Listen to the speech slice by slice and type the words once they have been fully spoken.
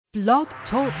Blog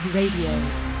Talk Radio.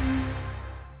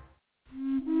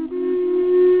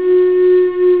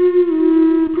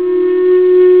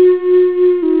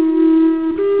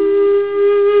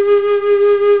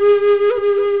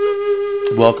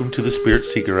 Welcome to the Spirit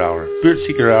Seeker Hour. Spirit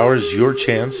Seeker Hour is your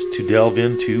chance to delve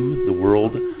into the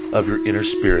world of your inner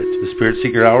spirit. The Spirit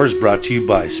Seeker Hour is brought to you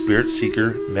by Spirit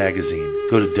Seeker Magazine.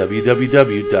 Go to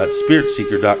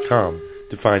www.spiritseeker.com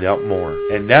to find out more.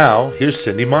 And now, here's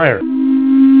Cynde Meyer.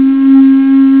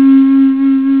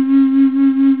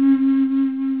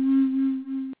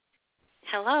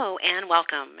 Hello and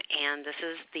welcome, and this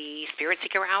is the Spirit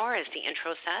Seeker Hour, as the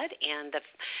intro said, and the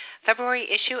February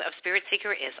issue of Spirit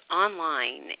Seeker is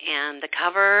online, and the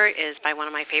cover is by one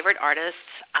of my favorite artists.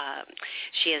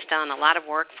 She has done a lot of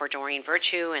work for Doreen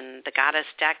Virtue and the Goddess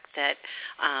deck that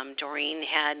Doreen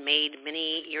had made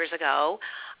many years ago,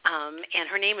 and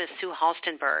her name is Sue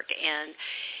Halstenberg, and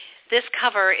this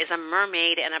cover is a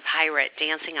mermaid and a pirate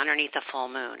dancing underneath the full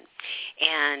moon.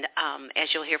 And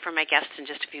as you'll hear from my guest in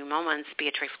just a few moments,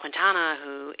 Beatrex Quintana,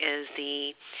 who is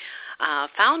the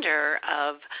founder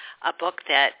of a book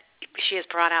that she has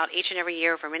brought out each and every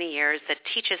year for many years that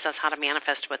teaches us how to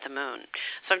manifest with the moon.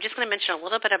 So I'm just going to mention a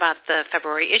little bit about the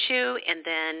February issue, and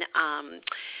then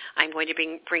I'm going to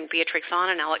bring Beatrex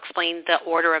on, and I'll explain the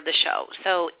order of the show.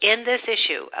 So in this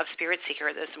issue of Spirit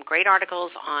Seeker, there's some great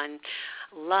articles on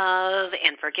love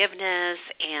and forgiveness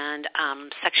and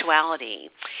sexuality.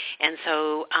 And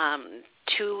so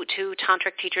two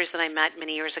tantric teachers that I met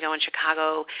many years ago in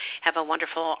Chicago have a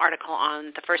wonderful article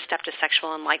on the first step to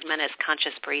sexual enlightenment is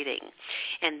conscious breathing.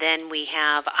 And then we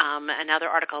have another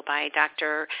article by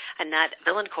Dr. Annette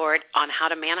Villancourt on how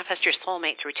to manifest your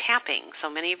soulmate through tapping. So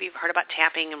many of you have heard about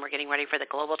tapping, and we're getting ready for the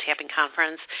Global Tapping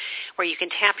Conference, where you can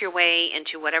tap your way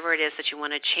into whatever it is that you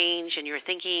want to change in your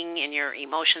thinking, in your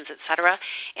emotions, etc.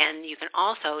 And you can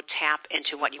also tap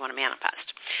into what you want to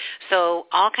manifest. So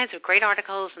all kinds of great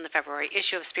articles in the February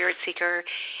issue of Spirit Seeker,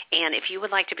 and if you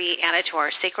would like to be added to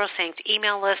our Sacrosanct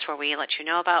email list where we let you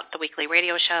know about the weekly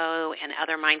radio show and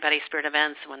other Mind, Body, Spirit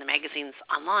events when the magazine's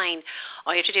online,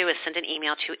 all you have to do is send an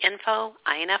email to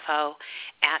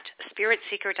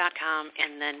info@spiritseeker.com,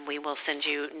 and then we will send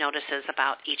you notices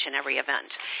about each and every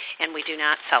event. And we do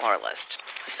not sell our list,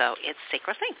 so it's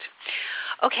Sacrosanct.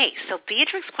 Okay, so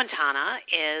Beatrex Quintana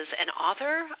is an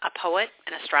author, a poet,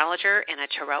 an astrologer, and a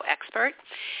tarot expert.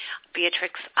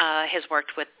 Beatrex has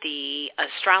worked with the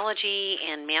astrology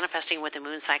and manifesting with the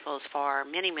moon cycles for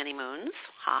many, many moons.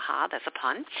 Ha ha, that's a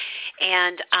pun.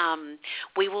 And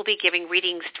we will be giving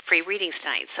free readings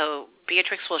tonight. So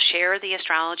Beatrex will share the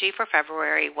astrology for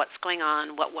February, what's going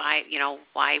on, why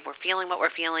we're feeling what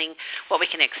we're feeling, what we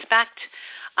can expect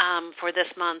for this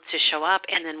month to show up,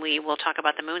 and then we will talk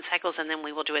about the moon cycles, and then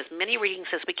we will do as many readings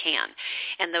as we can.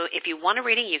 And if you want a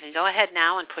reading, you can go ahead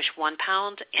now and push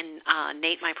 £1, and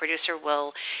Nate, my producer,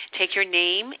 will take your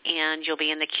name, and you'll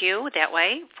be in the queue that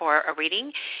way for a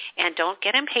reading. And don't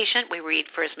get impatient. We read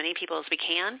for as many people as we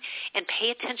can, and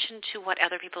pay attention to what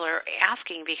other people are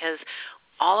asking, because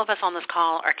all of us on this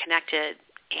call are connected,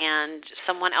 and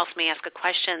someone else may ask a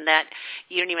question that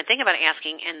you don't even think about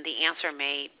asking, and the answer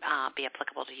may be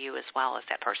applicable to you as well as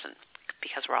that person,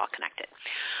 because we're all connected.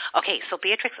 Okay, so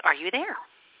Beatrex, are you there?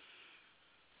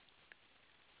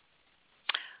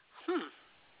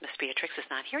 Miss Beatrex is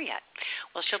not here yet.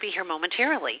 Well, she'll be here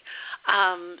momentarily.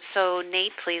 So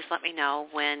Nate, please let me know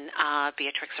when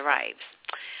Beatrex arrives.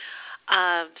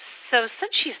 So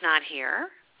since she's not here,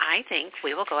 I think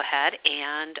we will go ahead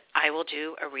and I will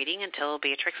do a reading until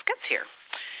Beatrex gets here.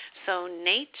 So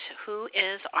Nate, who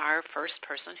is our first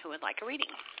person who would like a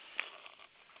reading?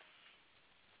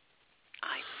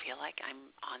 I feel like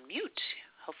I'm on mute.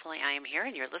 Hopefully I am here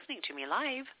and you're listening to me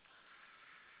live.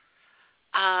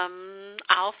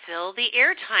 I'll fill the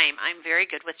airtime. I'm very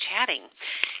good with chatting.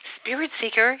 Spirit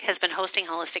Seeker has been hosting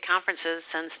holistic conferences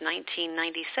since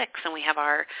 1996, and we have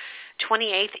our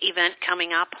 28th event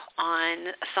coming up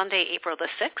on Sunday, April the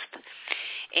 6th,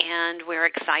 and we're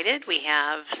excited. We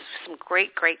have some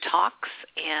great, great talks,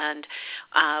 and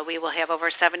we will have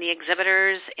over 70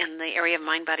 exhibitors in the area of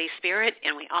Mind, Body, Spirit,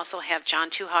 and we also have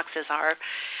John Tuhawks as our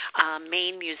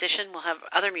main musician. We'll have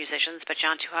other musicians, but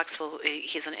John Tuhawks,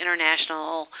 he's an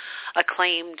international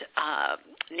acclaimed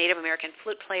Native American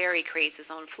flute player. He creates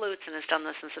his own flutes and has done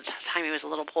this since the time he was a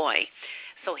little boy.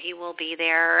 So he will be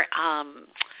there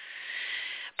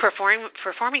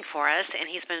performing for us, and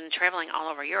he's been traveling all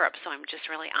over Europe, so I'm just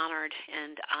really honored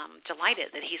and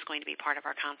delighted that he's going to be part of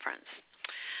our conference.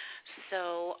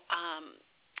 So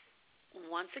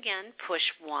once again, push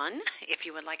 1 if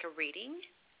you would like a reading,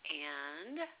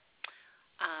 and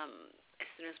as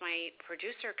soon as my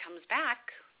producer comes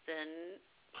back, then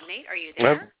Nate, are you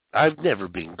there? I've never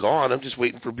been gone. I'm just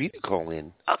waiting for B to call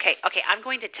in. Okay. I'm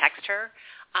going to text her.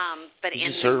 But in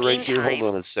Is the her right meantime, here?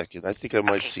 Hold on a second. I think I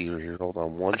might see her here. Hold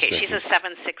on one second. Okay, she's a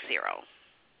 760. All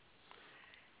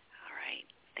right.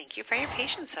 Thank you for your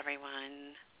patience,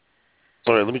 everyone.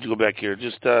 All right, let me go back here.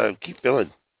 Just keep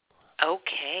going.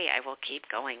 Okay, I will keep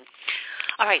going.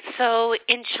 All right, so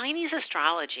in Chinese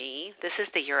astrology, this is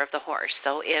the year of the horse.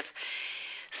 So if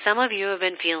some of you have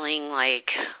been feeling like,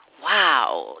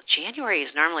 wow, January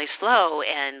is normally slow,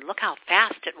 and look how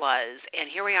fast it was, and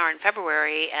here we are in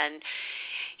February, and,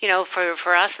 you know,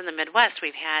 for us in the Midwest,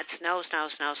 we've had snow,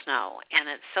 and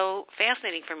it's so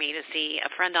fascinating for me to see a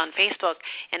friend on Facebook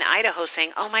in Idaho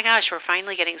saying, oh, my gosh, we're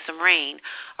finally getting some rain,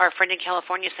 or a friend in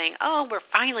California saying, oh, we're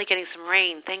finally getting some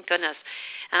rain, thank goodness.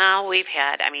 And we've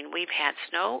had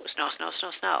snow,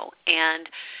 and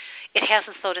it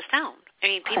hasn't slowed us down. I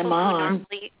mean, people who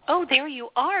normally... Oh, there you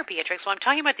are, Beatrex. Well, I'm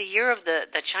talking about the year of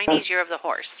the Chinese year of the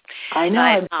horse. I know.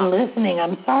 I've been listening.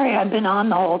 I'm sorry. I've been on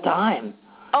the whole time.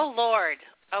 Oh, Lord.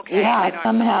 Okay. Yeah,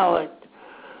 somehow it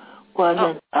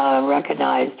wasn't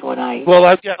recognized when I... Well,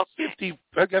 I've got 50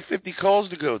 calls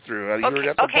to go through.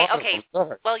 Okay.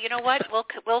 Well, you know what?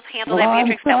 We'll handle that, I'm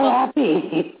Beatrex. so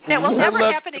happy. That will never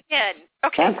happen again.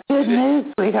 Okay. That's good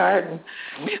news, sweetheart.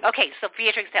 Okay, so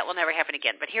Beatrex, that will never happen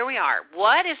again. But here we are.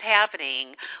 What is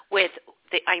happening with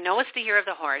I know it's the year of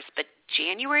the horse, but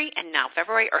January and now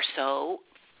February are so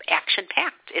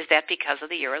action-packed. Is that because of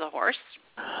the year of the horse?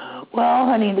 Well,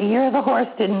 honey, the year of the horse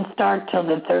didn't start till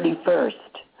the 31st.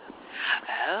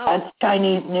 Oh. That's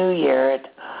Chinese New Year. It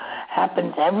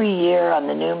happens every year on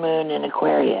the new moon in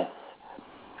Aquarius.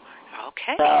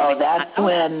 Okay. So that's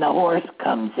when the horse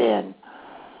comes in.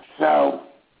 So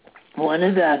one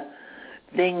of the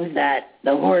things that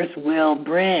the horse will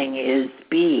bring is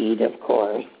speed, of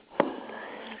course.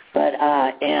 But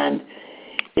and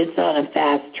it's on a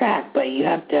fast track. But you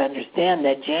have to understand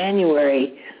that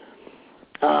January,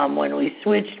 when we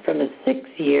switched from a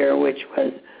 6-year, which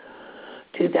was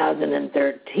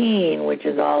 2013, which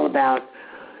is all about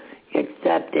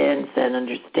acceptance and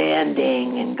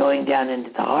understanding and going down into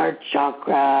the heart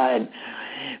chakra and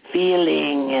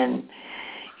feeling and,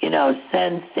 you know,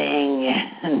 sensing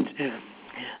and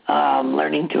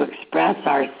learning to express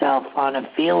ourselves on a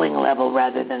feeling level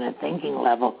rather than a thinking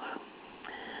level.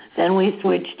 Then we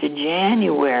switched to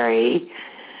January,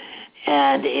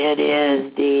 and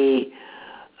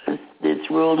it's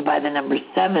ruled by the number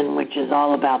 7, which is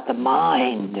all about the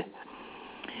mind.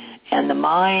 And the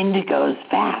mind goes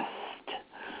fast.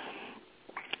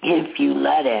 If you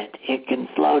let it, it can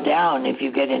slow down if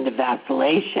you get into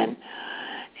vacillation.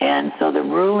 And so the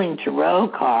ruling tarot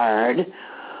card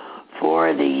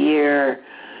for the year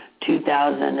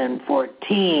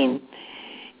 2014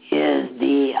 is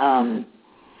the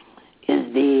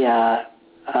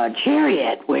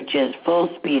Chariot, which is full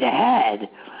speed ahead.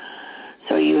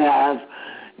 So you have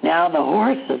now the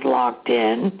horse is locked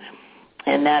in,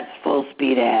 and that's full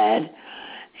speed ahead.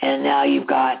 And now you've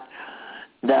got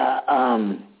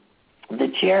the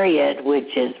Chariot,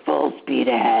 which is full speed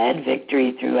ahead,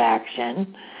 victory through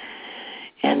action.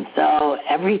 And so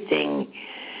everything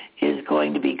is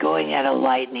going to be going at a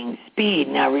lightning speed.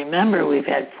 Now remember, we've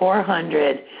had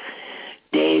 400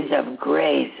 days of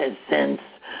grace since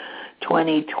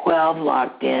 2012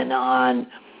 locked in on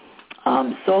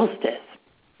solstice.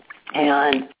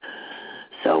 And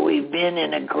so we've been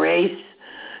in a grace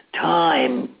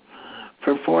time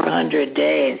for 400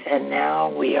 days, and now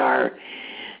we are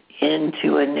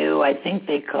into a new, I think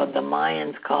the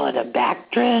Mayans call it a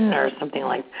Bactrin or something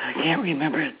like that. I can't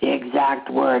remember the exact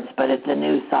words, but it's a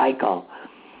new cycle.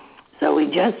 So we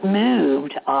just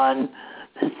moved on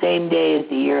the same day as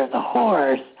the year of the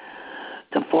horse,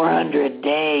 the 400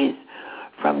 days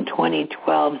from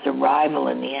 2012's arrival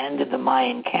in the end of the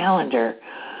Mayan calendar.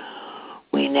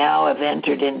 We now have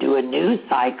entered into a new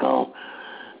cycle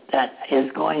that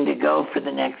is going to go for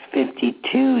the next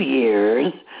 52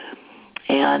 years.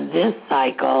 And this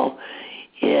cycle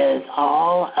is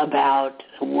all about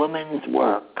woman's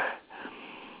work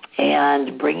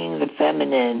and bringing the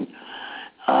feminine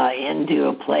into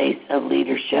a place of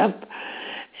leadership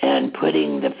and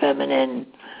putting the feminine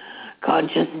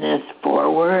consciousness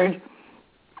forward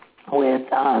with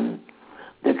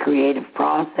the creative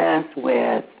process,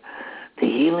 with the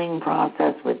healing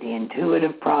process, with the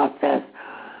intuitive process.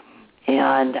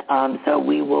 And so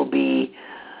we will be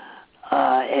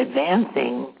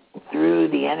advancing through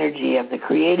the energy of the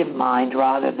creative mind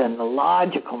rather than the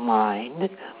logical mind,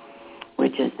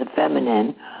 which is the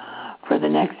feminine, for the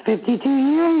next 52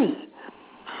 years.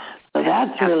 So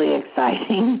that's really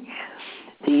exciting.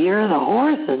 The year of the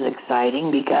horse is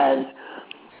exciting because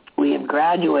we have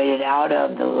graduated out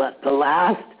of the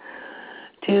last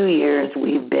 2 years.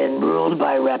 We've been ruled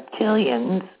by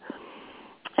reptilians,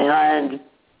 and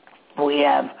we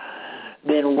have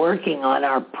been working on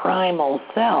our primal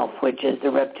self, which is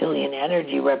the reptilian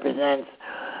energy, represents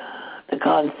the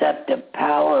concept of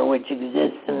power which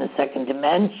exists in the second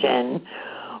dimension,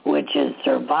 which is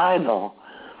survival.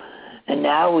 And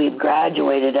now we've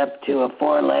graduated up to a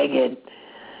four-legged,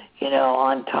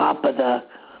 on top of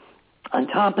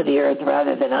the earth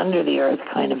rather than under the earth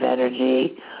kind of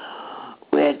energy,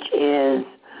 which is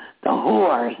the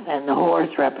horse. And the horse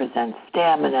represents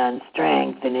stamina and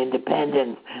strength and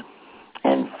independence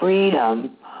and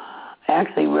freedom. I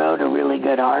actually wrote a really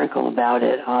good article about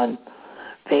it on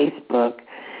Facebook.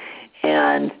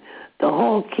 And the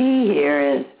whole key here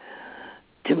is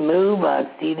to move us.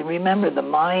 See, remember the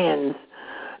Mayans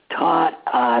taught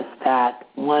us that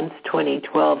once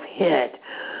 2012 hit,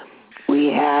 we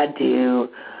had to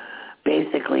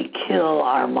basically kill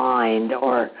our mind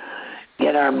or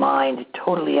get our mind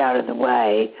totally out of the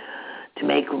way to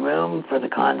make room for the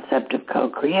concept of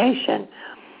co-creation.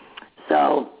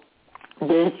 So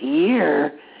this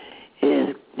year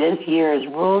is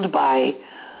ruled by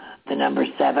the number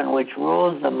 7, which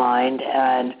rules the mind,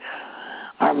 and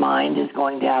our mind is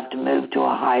going to have to move to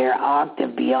a higher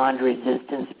octave, beyond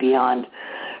resistance, beyond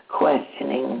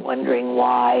questioning, wondering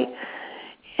why,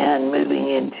 and moving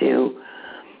into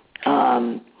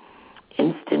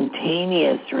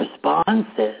instantaneous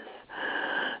responses.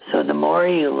 So the more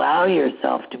you allow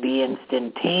yourself to be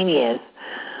instantaneous,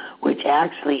 which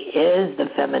actually is the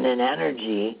feminine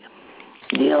energy,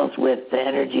 deals with the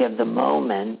energy of the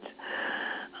moment,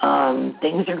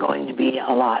 things are going to be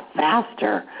a lot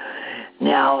faster.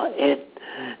 Now,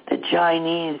 the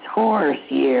Chinese horse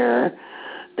year,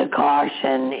 the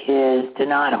caution is to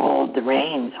not hold the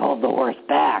reins, hold the horse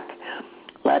back,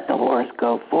 let the horse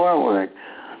go forward.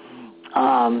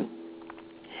 And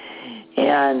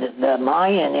the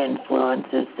Mayan influence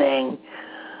is saying,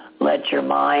 let your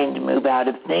mind move out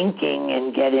of thinking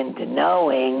and get into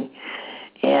knowing,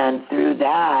 and through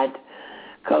that,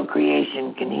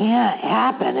 co-creation can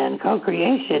happen. And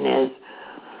co-creation is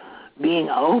being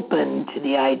open to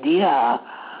the idea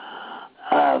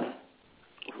of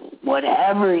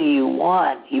whatever you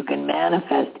want, you can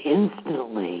manifest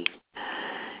instantly.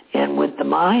 And with the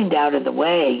mind out of the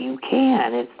way, you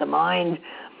can. It's the mind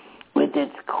with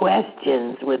its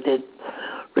questions, with its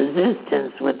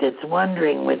resistance, with its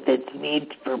wondering, with its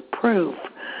need for proof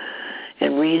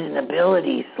and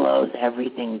reasonability slows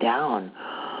everything down.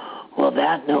 Well,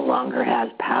 that no longer has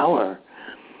power.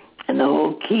 And the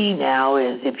whole key now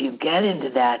is if you get into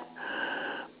that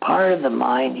part of the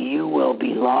mind, you will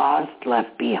be lost,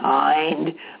 left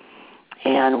behind,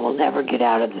 and will never get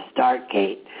out of the start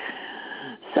gate.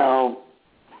 So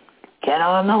get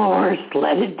on the horse,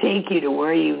 let it take you to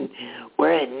where you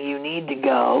need to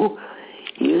go.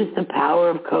 Use the power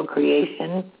of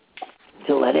co-creation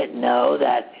to let it know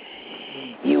that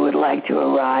you would like to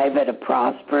arrive at a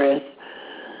prosperous,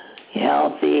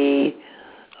 healthy,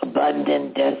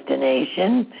 abundant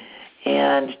destination,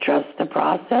 and trust the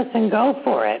process and go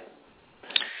for it.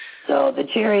 So the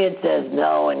Chariot says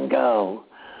no and go.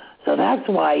 So that's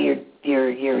why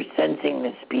you're sensing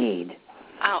the speed.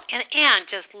 Oh, and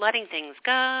just letting things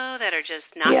go that are just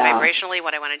not vibrationally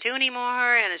what I want to do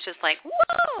anymore, and it's just like,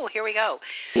 whoa, here we go.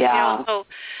 Yeah.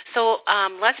 So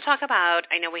let's talk about,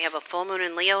 I know we have a full moon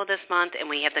in Leo this month, and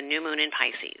we have the new moon in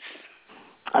Pisces.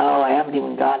 Oh, I haven't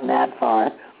even gotten that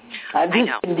far. I've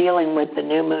just been dealing with the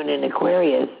new moon in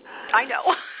Aquarius. I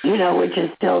know. Which is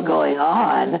still going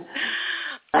on.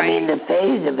 Right. I mean, the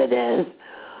phase of it is.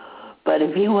 But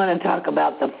if you want to talk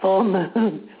about the full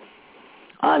moon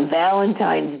on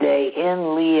Valentine's Day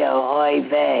in Leo, oy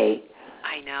vey.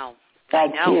 I know.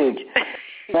 That's huge.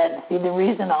 But see, the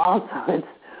reason also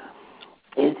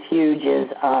it's huge is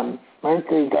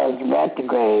Mercury goes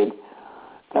retrograde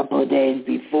a couple of days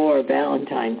before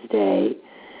Valentine's Day.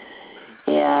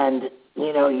 And,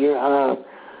 your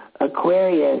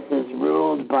Aquarius is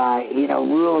ruled by,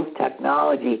 rules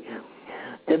technology.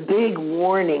 The big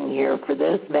warning here for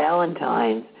this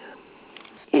Valentine's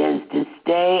is to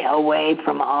stay away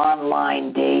from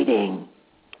online dating.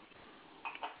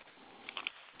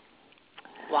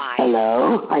 Why?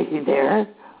 Hello? Are you there?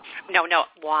 No,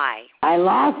 why? I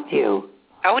lost you.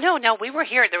 Oh, no, we were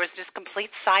here. There was just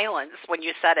complete silence when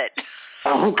you said it.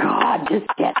 Oh, God, just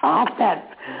get off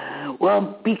that.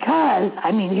 Well, because,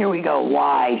 here we go.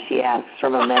 Why, she asks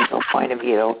from a mental point of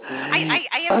view. I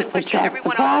have the question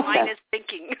everyone online is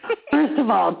thinking. First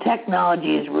of all,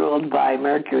 technology is ruled by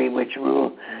Mercury, which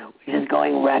is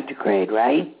going retrograde,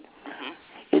 right?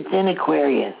 Mm-hmm. It's in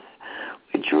Aquarius,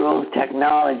 which rules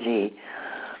technology,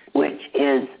 which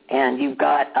is, and you've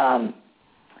got,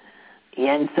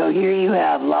 and so here you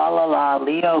have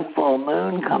Leo full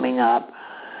moon coming up,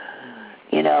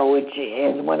 which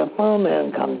is when a full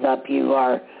moon comes up, you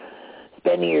are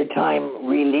spending your time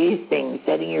releasing,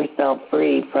 setting yourself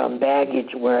free from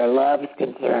baggage where love is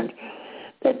concerned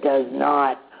that does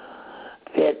not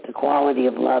fit the quality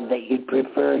of love that you'd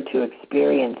prefer to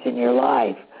experience in your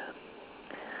life.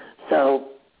 So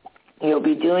you'll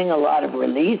be doing a lot of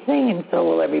releasing, and so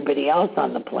will everybody else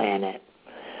on the planet.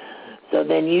 So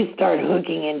then you start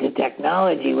hooking into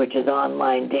technology, which is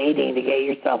online dating, to get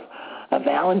yourself a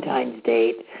Valentine's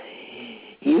date.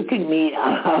 You can meet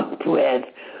up with,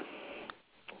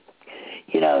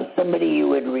 somebody you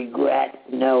would regret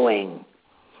knowing,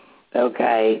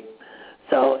 okay?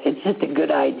 So it's just a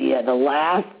good idea. The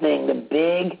last thing, the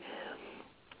big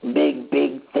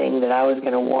thing that I was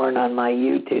going to warn on my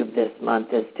YouTube this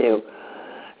month is to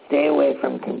stay away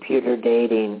from computer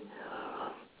dating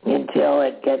until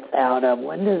it gets out of,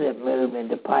 when does it move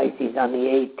into Pisces? On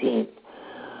the 18th.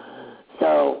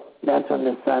 So that's when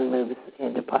the sun moves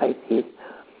into Pisces,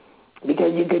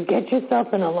 because you could get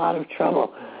yourself in a lot of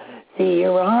trouble. See,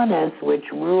 Uranus, which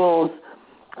rules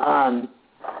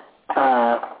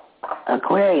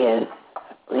Aquarius,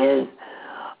 is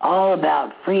all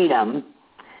about freedom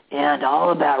and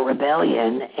all about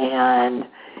rebellion, and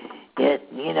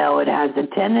it has a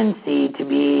tendency to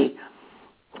be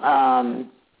a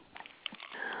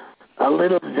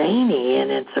little zany in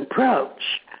its approach.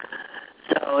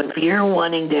 So if you're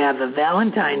wanting to have a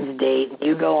Valentine's date,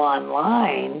 you go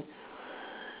online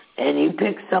and you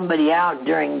pick somebody out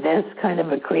during this kind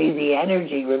of a crazy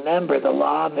energy. Remember the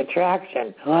law of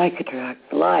attraction. Like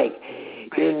attracts like.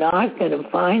 You're not going to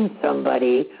find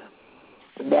somebody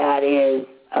that is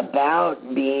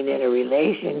about being in a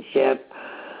relationship.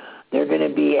 They're going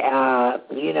to be,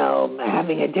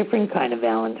 having a different kind of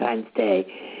Valentine's Day.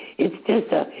 It's just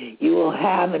you will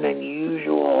have an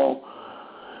unusual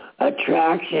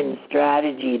attraction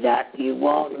strategy that you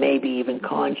won't maybe even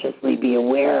consciously be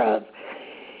aware of.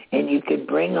 And you could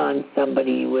bring on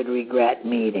somebody you would regret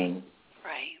meeting.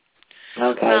 Right.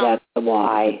 Okay, well, that's the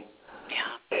why.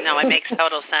 Yeah. No, it makes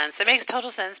total sense. It makes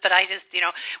total sense, but I just,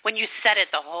 when you said it,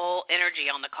 the whole energy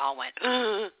on the call went,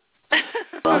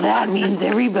 Well, that means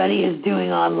everybody is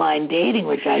doing online dating,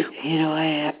 which I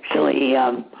actually,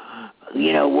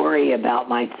 worry about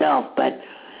myself. But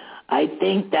I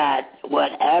think that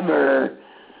whatever,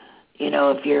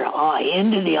 if you're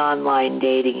into the online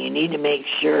dating, you need to make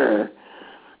sure,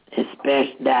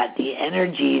 especially that the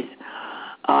energies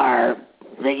are,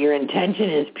 that your intention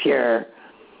is pure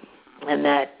and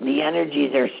that the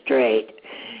energies are straight.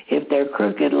 If they're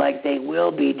crooked, like they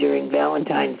will be during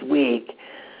Valentine's week,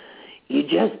 you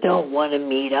just don't want to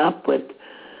meet up with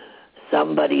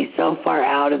somebody so far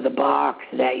out of the box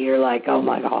that you're like, oh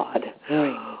my God,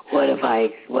 what have I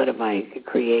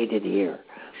created here?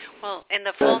 Well, and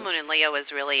the full moon in Leo is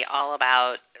really all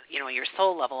about, your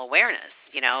soul level awareness.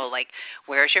 Like,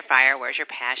 where's your fire, where's your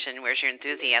passion, where's your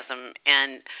enthusiasm,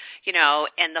 and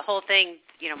the whole thing,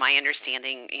 my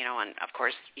understanding, and of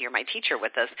course you're my teacher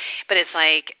with this, but it's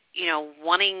like,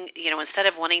 wanting, instead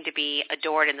of wanting to be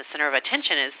adored in the center of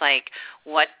attention, is like,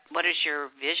 what is your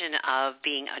vision of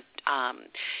being,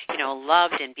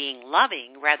 loved and being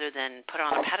loving rather than put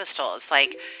on a pedestal? It's like,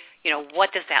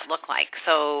 what does that look like?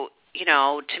 So,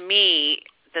 to me,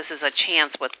 this is a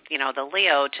chance with, the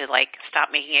Leo to, stop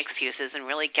making excuses and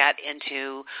really get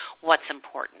into what's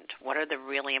important. What are the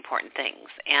really important things?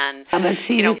 And, but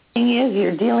see, the thing is,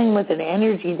 you're dealing with an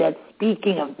energy that's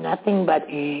speaking of nothing but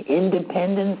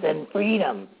independence and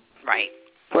freedom. Right.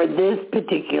 For this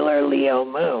particular Leo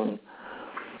moon.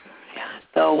 Yeah.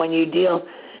 So when you deal,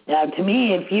 now to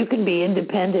me, if you can be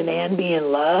independent and be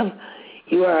in love,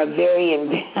 you are a very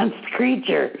advanced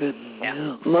creature.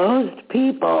 Yeah. Most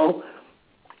people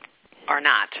are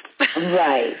not.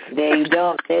 Right. They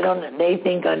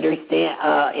think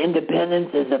independence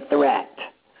is a threat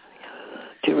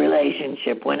to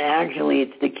relationship, when actually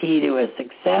it's the key to a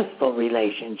successful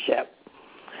relationship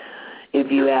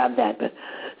if you have that.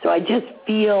 So I just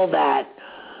feel that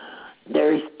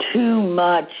there's too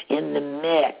much in the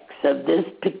mix of this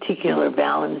particular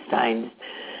Valentine's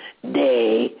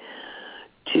Day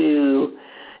to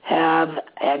have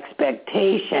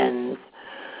expectations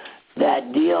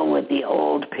that deal with the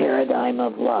old paradigm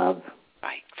of love.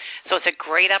 Right. So it's a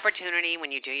great opportunity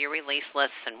when you do your release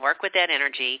lists and work with that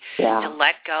energy to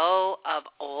let go of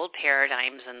old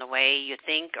paradigms and the way you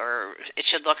think or it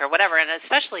should look or whatever. And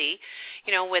especially,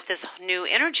 with this new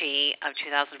energy of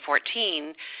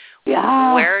 2014,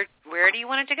 where do you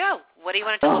want it to go? What do you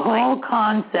want it to look like? The whole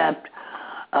concept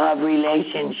of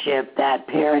relationship, that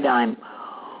paradigm,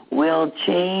 will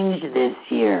change this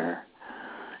year.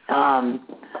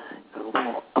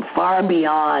 Far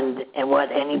beyond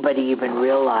what anybody even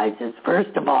realizes.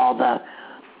 First of all, the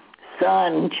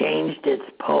sun changed its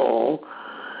pole.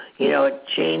 It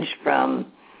changed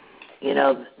from,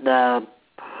 the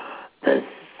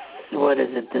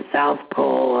South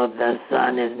Pole of the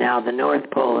sun is now the North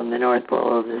Pole, and the North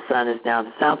Pole of the sun is now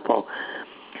the South Pole.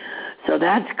 So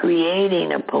that's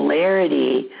creating a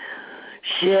polarity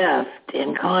shift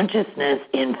in consciousness,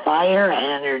 in fire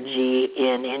energy,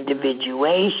 in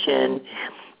individuation,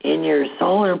 in your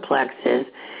solar plexus.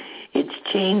 It's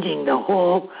changing the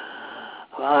whole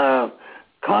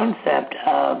concept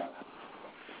of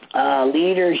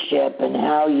leadership and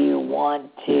how you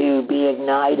want to be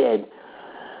ignited.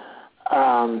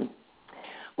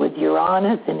 With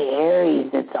Uranus and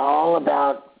Aries, it's all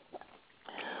about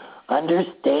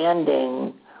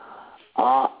understanding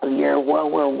what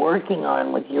we're working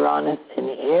on with Uranus and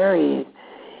Aries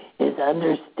is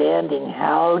understanding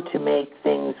how to make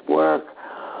things work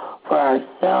for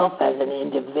ourselves as an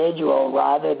individual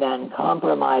rather than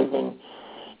compromising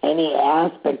any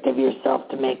aspect of yourself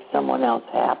to make someone else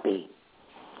happy.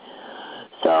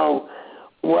 So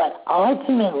what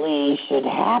ultimately should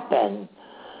happen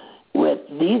with,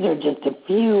 these are just a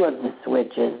few of the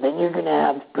switches, then you're going to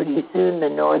have pretty soon the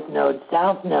North Node,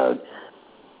 South Node,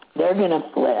 they're going to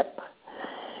flip.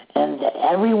 And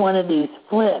every one of these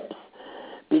flips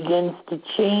begins to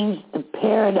change the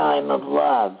paradigm of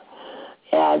love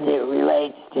as it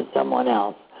relates to someone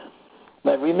else.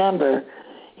 But remember,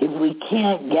 if we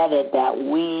can't get it that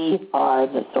we are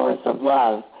the source of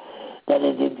love, that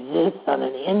it exists on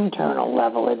an internal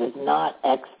level, it is not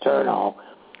external,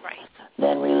 right,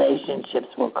 then relationships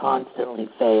will constantly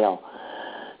fail.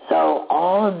 So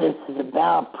all of this is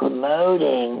about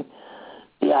promoting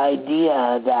the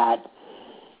idea that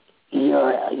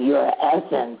your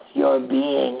essence, your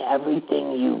being,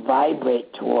 everything you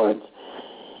vibrate towards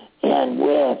and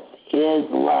with is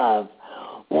love.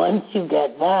 Once you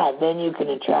get that, then you can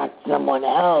attract someone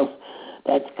else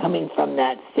that's coming from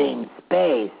that same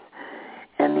space.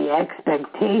 And the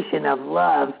expectation of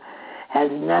love has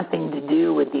nothing to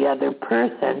do with the other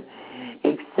person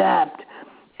except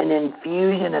an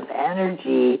infusion of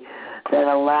energy that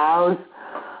allows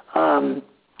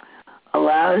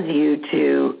you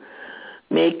to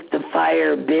make the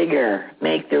fire bigger,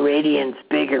 make the radiance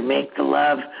bigger, make the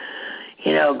love,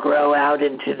 grow out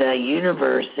into the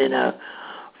universe in a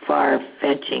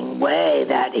far-fetching way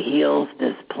that heals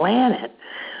this planet.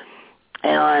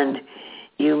 And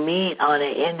you meet on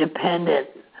an independent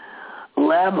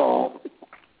level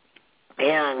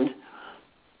and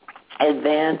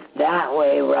advance that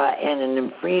way and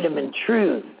in freedom and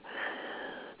truth.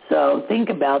 So think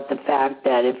about the fact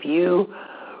that if you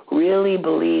really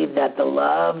believe that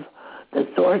the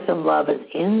source of love is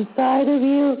inside of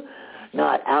you,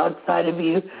 not outside of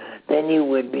you, then you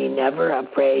would be never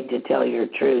afraid to tell your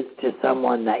truth to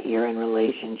someone that you're in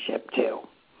relationship to.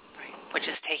 Which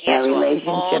is taking it to a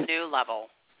whole new level.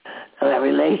 So that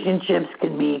relationships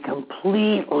can be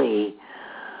completely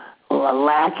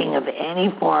lacking of any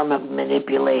form of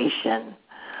manipulation.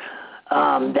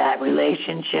 That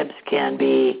relationships can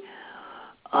be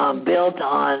built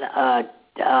on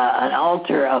an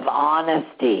altar of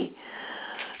honesty.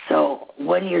 So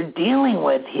what you're dealing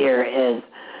with here is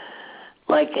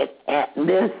like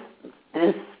this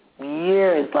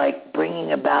year is like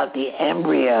bringing about the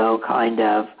embryo kind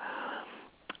of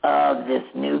this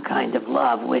new kind of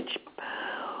love, which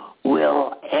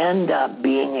will end up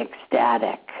being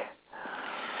ecstatic.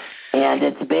 And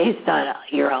it's based on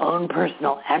your own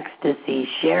personal ecstasy,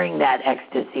 sharing that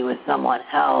ecstasy with someone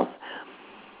else,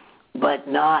 but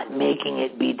not making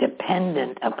it be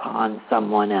dependent upon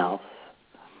someone else.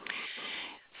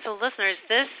 So listeners,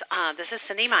 this is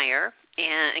Cynde Meyer,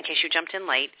 and in case you jumped in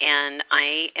late, and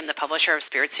I am the publisher of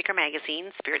Spirit Seeker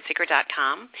Magazine,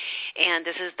 spiritseeker.com, and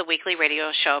this is the weekly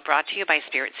radio show brought to you by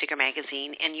Spirit Seeker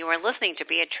Magazine, and you are listening to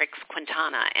Beatrex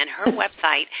Quintana, and her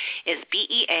website is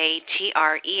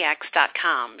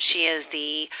beatrex.com. She is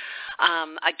a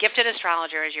gifted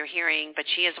astrologer, as you're hearing, but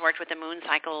she has worked with the moon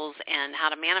cycles and how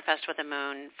to manifest with the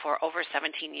moon for over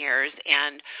 17 years,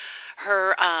 and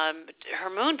her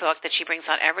moon book that she brings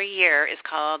out every year is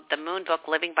called The Moon Book,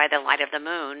 Living by the Light of the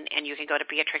Moon, and you can go to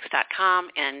Beatrex.com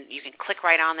and you can click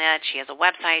right on that. She has a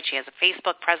website. She has a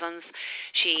Facebook presence.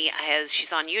 She's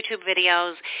on YouTube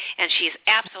videos, and she's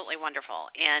absolutely wonderful.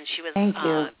 And she was Thank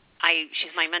you.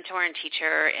 she's my mentor and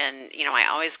teacher, and I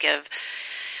always give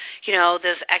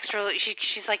this extra,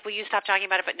 she's like, will you stop talking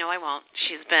about it? But no, I won't.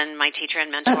 She's been my teacher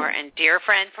and mentor and dear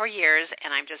friend for years,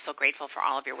 and I'm just so grateful for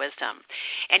all of your wisdom.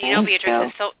 And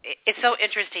Beatrix, it's so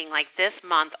interesting. Like this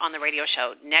month on the radio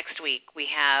show, next week we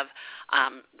have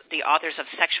the authors of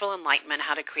Sexual Enlightenment,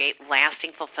 How to Create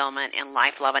Lasting Fulfillment in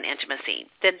Life, Love, and Intimacy.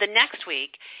 Then the next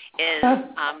week is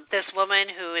this woman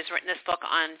who has written this book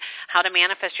on how to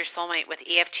manifest your soulmate with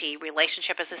EFT,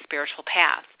 Relationship as a Spiritual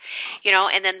Path.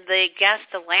 And then the guest,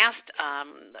 the last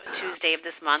Tuesday of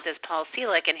this month is Paul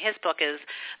Selick, and his book is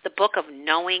the book of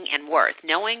knowing and worth,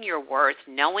 knowing your worth,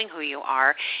 knowing who you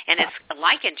are, and it's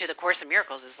likened to the Course in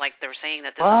Miracles. It's like they're saying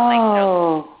that this is like,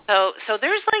 so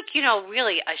there's like,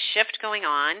 really a shift going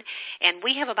on, and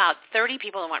we have about 30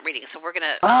 people who want reading, so we're going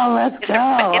to... let's go.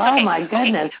 Okay. My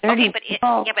goodness, 30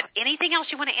 people. But anything else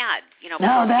you want to add?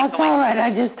 No, that's all right. I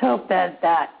just hope that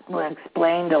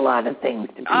explained a lot of things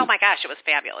to me. Oh, my gosh, it was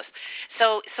fabulous.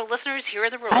 So listeners, here are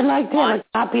the rules. I'd like to have a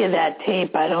copy of that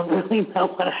tape. I don't really know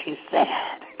what I said.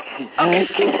 Okay,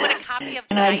 so you want a copy of...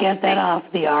 Can I get that off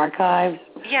the archives?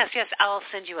 Yes, I'll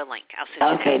send you a link.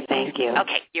 Okay, thank you.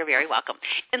 Okay, you're very welcome.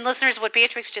 And listeners, what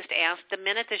Beatrix just asked, the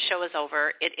minute this show is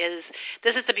over,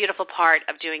 this is the beautiful part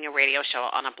of doing a radio show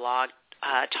on a blog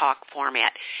talk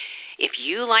format. If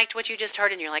you liked what you just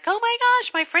heard and you're like, oh my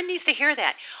gosh, my friend needs to hear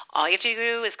that, all you have to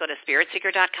do is go to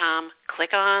spiritseeker.com,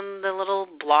 click on the little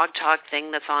blog talk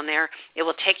thing that's on there. It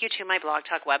will take you to my blog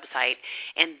talk website,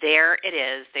 and there it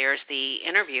is. There's the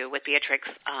interview with Beatrix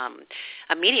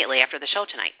immediately after the show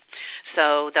tonight.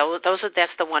 So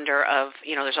that's the wonder of,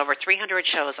 there's over 300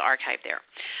 shows archived there.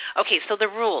 Okay, so the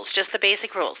rules, just the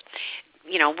basic rules.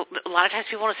 A lot of times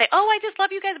people want to say, oh, I just love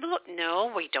you guys.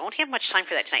 No, we don't have much time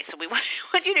for that tonight. So we want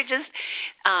you to just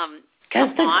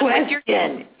come on with your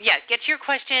question. Yeah, get your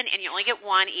question, and you only get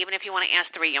one. Even if you want to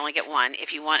ask 3, you only get 1.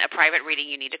 If you want a private reading,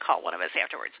 you need to call one of us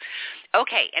afterwards.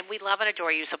 Okay, and we love and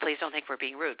adore you, so please don't think we're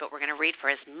being rude, but we're going to read for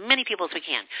as many people as we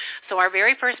can. So our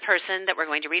very first person that we're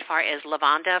going to read for is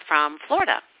Lavonda from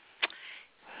Florida.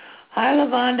 Hi,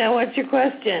 Lavonda. What's your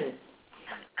question?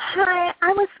 Hi,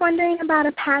 I was wondering about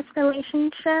a past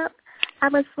relationship. I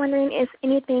was wondering, is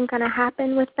anything going to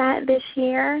happen with that this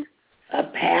year? A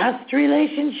past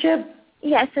relationship?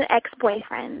 Yes, an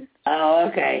ex-boyfriend. Oh,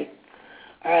 okay.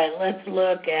 All right, let's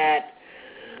look at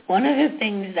one of the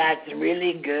things that's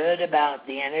really good about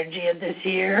the energy of this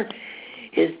year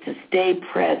is to stay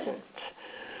present.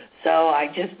 So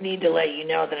I just need to let you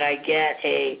know that I get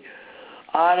a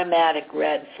automatic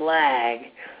red flag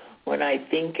when I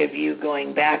think of you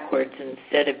going backwards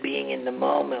instead of being in the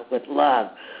moment with love.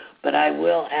 But I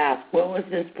will ask, what was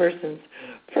this person's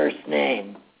first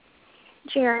name?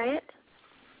 Jared.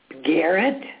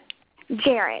 Garrett?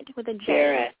 Jared, with a J.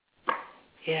 Jared.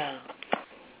 Yeah.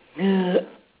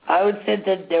 I would say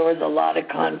that there was a lot of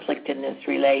conflict in this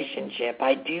relationship.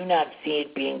 I do not see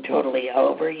it being totally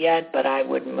over yet, but I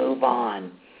would move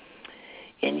on.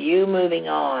 In you moving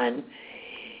on,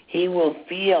 he will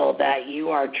feel that you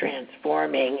are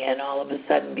transforming and all of a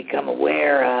sudden become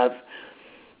aware of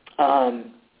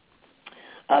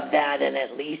that and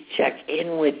at least check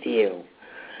in with you.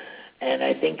 And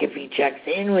I think if he checks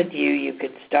in with you, you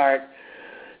could start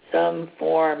some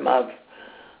form of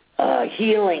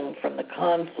healing from the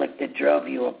conflict that drove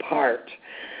you apart,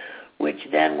 which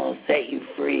then will set you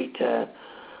free to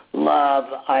love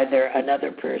either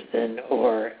another person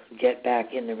or get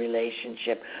back in the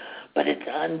relationship. But it's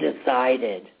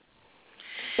undecided.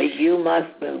 But you must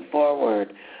move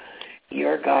forward.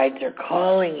 Your guides are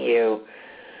calling you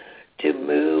to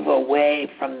move away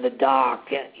from the dock,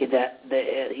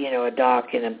 a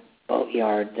dock in a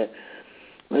boatyard, to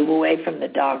move away from the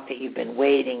dock that you've been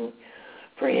waiting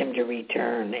for him to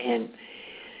return. And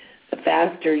the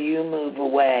faster you move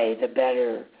away, the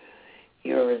better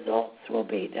your results will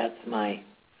be. That's my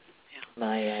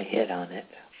hit on it.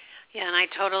 Yeah, and I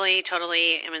totally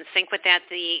am in sync with that.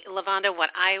 Lavonda, what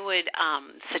I would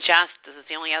suggest, this is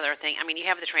the only other thing, you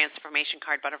have the transformation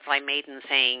card, Butterfly Maiden,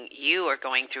 saying you are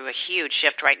going through a huge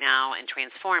shift right now and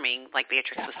transforming, like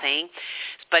Beatrix was saying,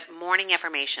 but morning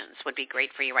affirmations would be great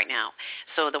for you right now.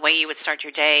 So the way you would start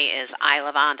your day is, I,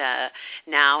 Lavonda,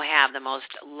 now have the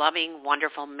most loving,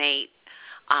 wonderful mate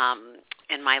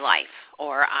in my life,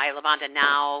 or I, Lavonda,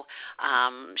 now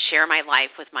share my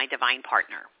life with my divine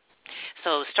partner.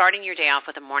 So starting your day off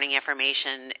with a morning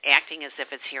affirmation, acting as if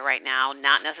it's here right now,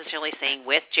 not necessarily saying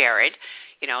with Jared.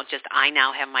 just I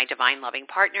now have my divine loving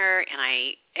partner, and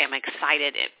I am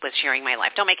excited with sharing my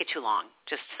life. Don't make it too long.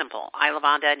 Just simple. I,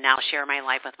 Lavonda, now share my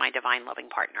life with my divine loving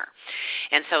partner.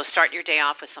 And so start your day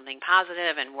off with something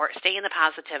positive and stay in the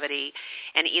positivity.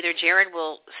 And either Jared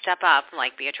will step up,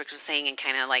 like Beatrex was saying, and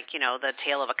kind of like, the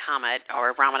tail of a comet,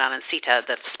 or Ramadan and Sita,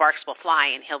 the sparks will fly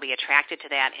and he'll be attracted to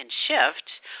that and shift,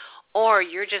 or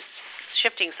you're just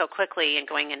shifting so quickly and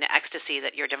going into ecstasy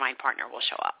that your divine partner will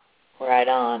show up. Right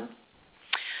on.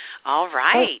 All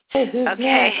right.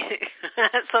 Okay.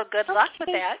 So good luck with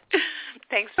that.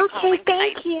 Thanks for calling. Okay,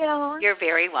 thank you. You're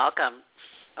very welcome.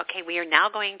 Okay, we are now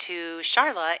going to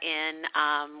Charla in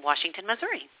Washington,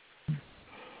 Missouri.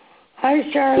 Hi,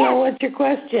 Charla. Yes. What's your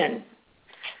question?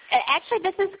 Actually,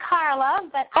 this is Carla,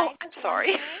 but I'm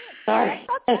sorry. Sorry. Okay,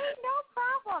 no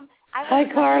problem. Hi,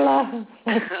 Carla.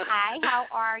 Hi, how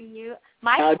are you?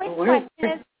 My quick question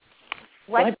is,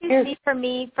 what do you see for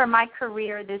me for my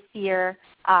career this year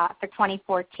for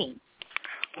 2014?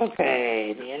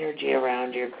 Okay, the energy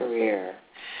around your career.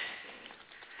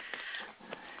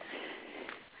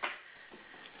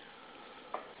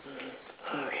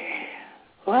 Okay.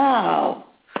 Wow.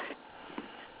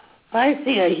 I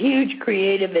see a huge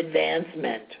creative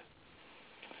advancement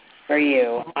for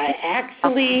you.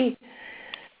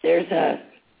 There's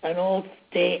an old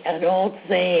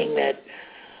saying that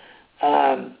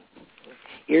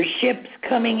your ship's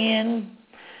coming in,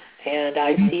 and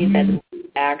I see that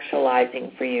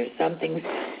actualizing for you. Something's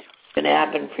going to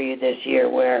happen for you this year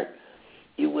where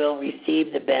you will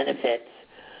receive the benefits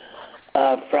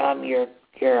from your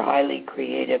highly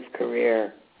creative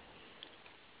career.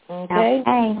 Okay?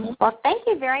 Well, thank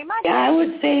you very much. Yeah, I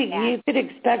would say you could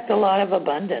expect a lot of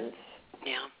abundance.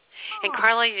 Yeah. And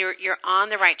Carla, you're on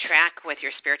the right track with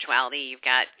your spirituality. You've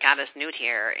got Goddess Newt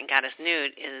here, and Goddess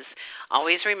Newt is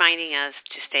always reminding us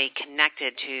to stay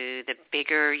connected to the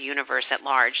bigger universe at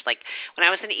large. Like when I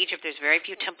was in Egypt, there's very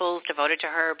few temples devoted to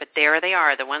her, but there they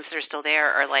are. The ones that are still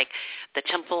there are like the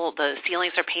temple, the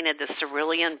ceilings are painted this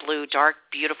cerulean blue, dark,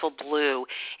 beautiful blue,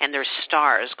 and there's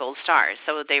stars, gold stars.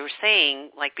 So they were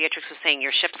saying, like Beatrex was saying,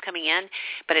 your ship's coming in,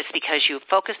 but it's because you've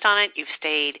focused on it. You've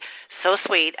stayed so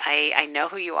sweet. I know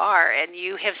who you are. And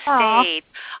you have stayed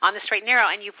on the straight and narrow,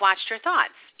 and you've watched your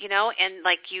thoughts, and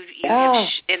like you have,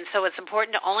 and so it's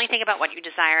important to only think about what you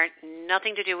desire,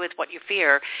 nothing to do with what you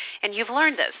fear, and you've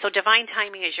learned this. So divine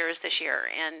timing is yours this year,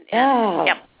 and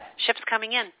yep, ship's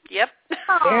coming in. Yep.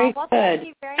 Very well, good. Thank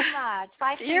you very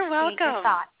much. You're welcome.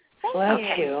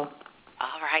 Thank you. You.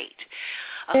 All right.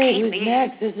 Okay, who's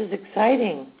next? This is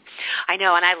exciting. I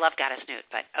know, and I love Goddess Newt,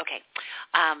 but okay.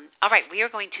 All right, we are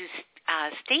going to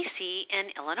Stacy in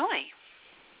Illinois.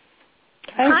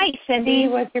 Hi,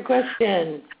 Cynde. What's your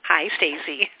question? Hi,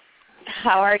 Stacy.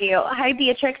 How are you? Hi,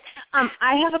 Beatrex.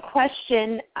 I have a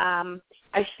question.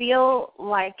 I feel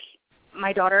like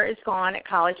my daughter is gone at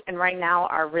college, and right now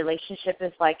our relationship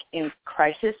is like in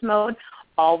crisis mode.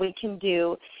 All we can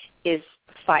do is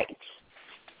fight.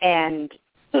 And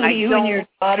so you and your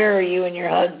daughter, or you and your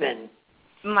husband?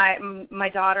 My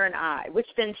daughter and I, which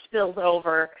then spilled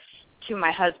over to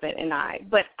my husband and I.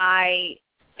 But I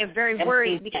am very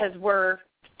worried because we're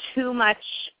too much,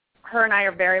 her and I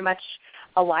are very much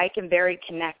alike and very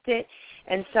connected.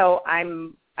 And so I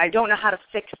don't know how to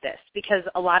fix this because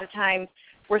a lot of times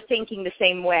we're thinking the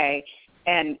same way,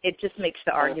 and it just makes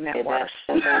the argument worse.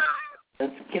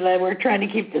 We're trying to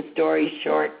keep the story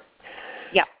short.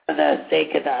 Yeah. For the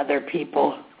sake of the other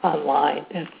people online.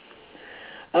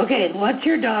 Okay, what's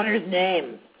your daughter's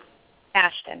name?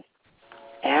 Ashton.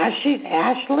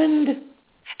 Ashland?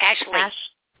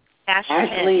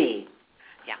 Ashley.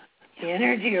 Yeah. The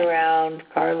energy around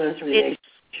Carla's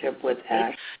relationship with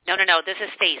Ash. No. This is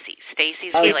Stacy.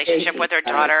 Stacy's relationship with her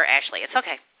daughter, Ashley. It's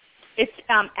okay. It's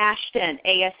Ashton,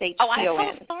 A-S-H-T-O-N. Oh,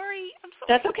 I'm so sorry.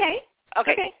 That's okay.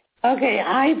 Okay,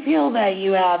 I feel that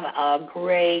you have a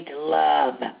great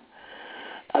love,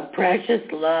 a precious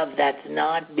love that's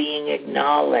not being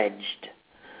acknowledged.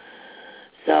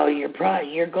 So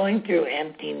you're going through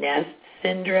empty nest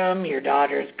syndrome. Your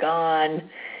daughter's gone.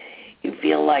 You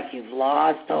feel like you've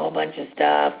lost a whole bunch of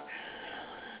stuff.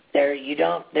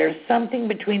 There's something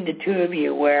between the two of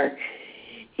you where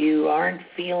you aren't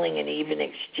feeling an even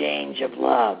exchange of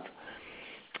love.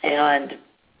 And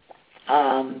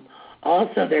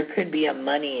also there could be a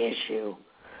money issue.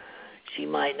 She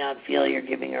might not feel you're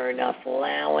giving her enough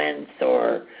allowance,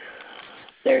 or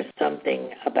there's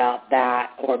something about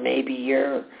that, or maybe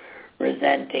you're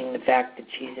resenting the fact that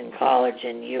she's in college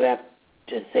and you have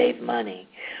to save money.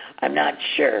 I'm not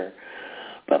sure.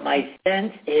 But my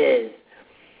sense is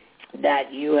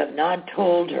that you have not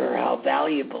told her how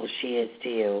valuable she is to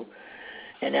you.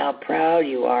 and how proud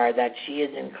you are that she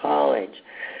is in college,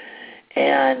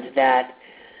 and that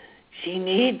she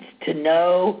needs to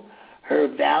know her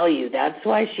value. That's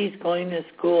why she's going to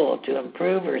school, to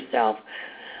improve herself.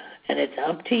 And it's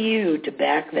up to you to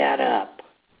back that up.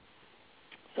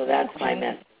 So that's my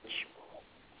message.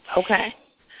 Okay.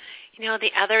 You know,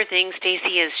 the other thing,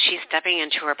 Stacy, is she's stepping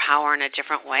into her power in a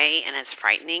different way, and it's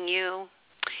frightening you.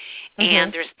 Mm-hmm.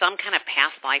 And there's some kind of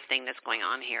past life thing that's going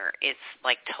on here. It's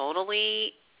like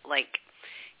totally, like,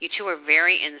 you two are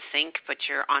very in sync, but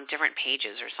you're on different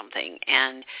pages or something.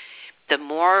 And the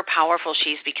more powerful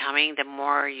she's becoming, the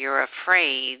more you're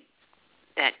afraid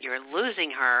that you're losing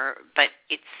her. But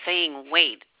it's saying,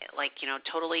 wait, like, you know,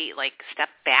 totally, like, step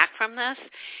back from this,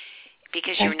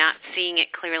 because you're not seeing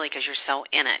it clearly because you're so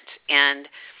in it. And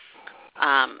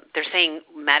they're saying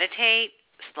meditate,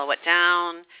 slow it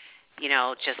down, you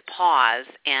know, just pause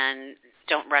and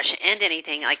don't rush into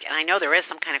anything. Like, and I know there is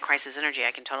some kind of crisis energy.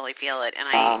 I can totally feel it. And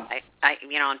I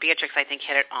you know, and Beatrex, I think,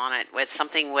 hit it on it with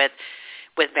something with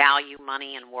value,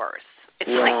 money, and worth. It's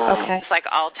it's like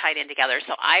all tied in together.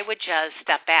 So I would just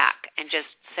step back and just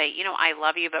say, you know, I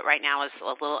love you, but right now is a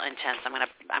little intense. I'm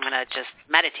gonna just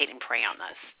meditate and pray on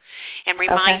this, and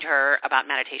remind her about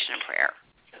meditation and prayer.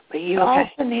 But you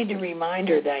also need to remind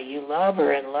her that you love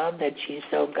her and love that she's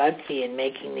so gutsy in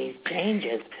making these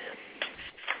changes.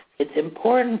 It's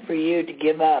important for you to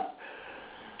give up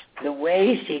the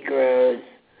way she grows.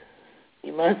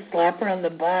 You must slap her on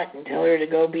the butt and tell her to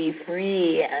go be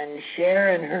free and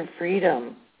share in her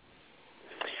freedom.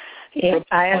 Yeah,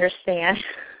 I understand.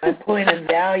 A point of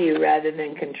value rather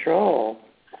than control.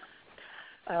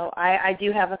 Oh, I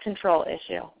do have a control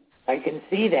issue. I can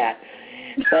see that.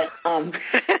 But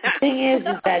the thing is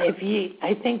that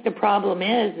I think the problem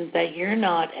is that you're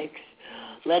not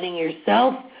letting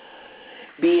yourself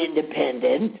be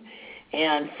independent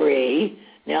and free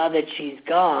now that she's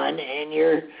gone, and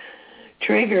you're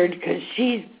triggered because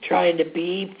she's trying to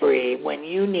be free when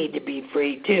you need to be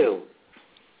free too.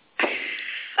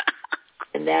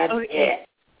 And that's it.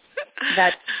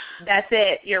 That's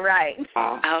it. You're right.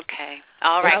 Okay.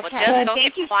 All right. Okay. Well, just go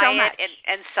Thank get you quiet so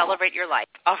and celebrate your life.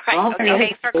 All right. Okay.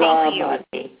 Thanks for calling you.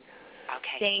 Okay.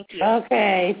 Thank you.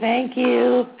 Okay. Thank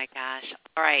you. Oh, my gosh.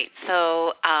 All right.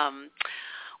 So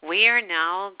we are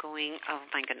now going, oh,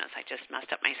 my goodness, I just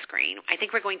messed up my screen. I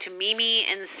think we're going to Mimi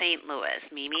in St. Louis.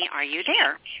 Mimi, are you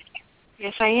there?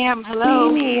 Yes, I am.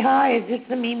 Hello. Mimi, hi. Is this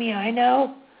the Mimi I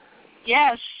know?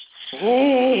 Yes.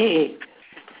 Hey.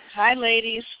 Hi,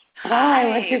 ladies. Hi.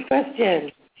 What's your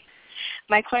question?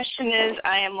 My question is,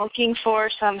 I am looking for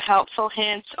some helpful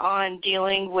hints on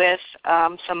dealing with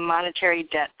some monetary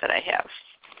debt that I have.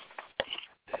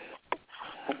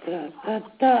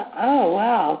 Oh,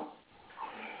 wow.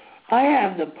 I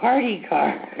have the party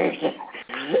card.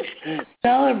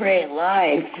 Celebrate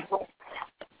life.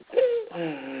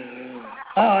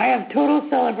 Oh, I have total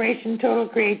celebration, total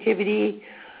creativity,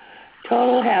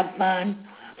 total have fun.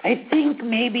 I think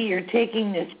maybe you're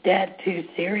taking this debt too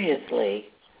seriously.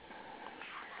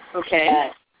 Okay.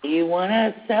 You want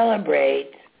to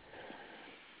celebrate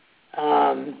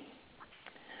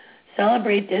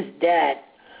this debt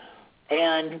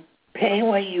and pay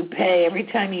what you pay. Every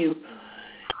time you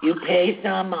pay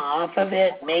some off of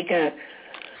it, make a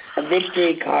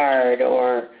victory card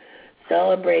or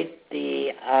celebrate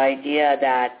the idea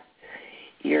that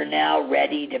you're now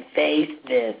ready to face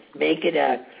this. Make it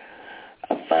a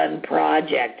fun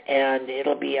project, and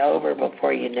it'll be over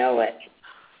before you know it.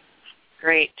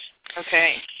 Great.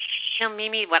 Okay. You know,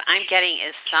 Mimi, what I'm getting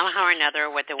is somehow or another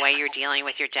with the way you're dealing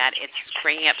with your debt, it's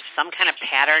bringing up some kind of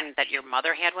pattern that your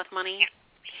mother had with money,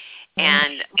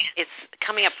 and it's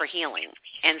coming up for healing.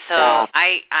 And so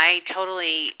I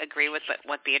totally agree with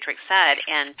what Beatrex said.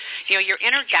 And, you know, your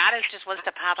inner goddess just wants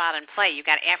to pop out and play. You've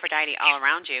got Aphrodite all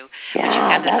around you. Yeah, but you've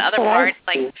got this other part,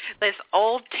 like do. this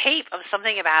old tape of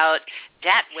something about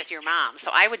debt with your mom.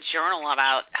 So I would journal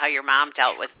about how your mom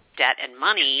dealt with debt and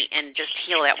money and just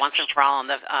heal that once and for all in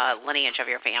the lineage of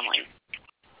your family.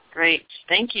 Great.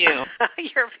 Thank you.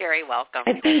 You're very welcome.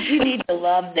 I think you need to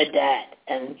love the debt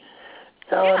and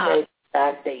celebrate the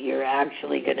fact that you're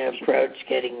actually going to approach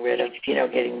getting rid of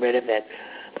it.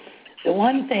 The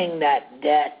one thing that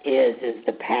debt is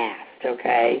the past,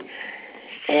 okay?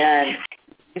 And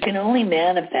you can only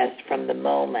manifest from the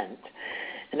moment.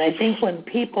 And I think when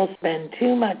people spend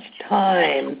too much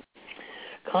time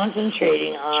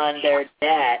concentrating on their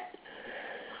debt,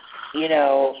 you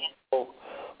know,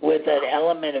 with an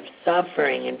element of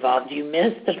suffering involved, you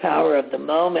miss the power of the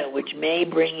moment, which may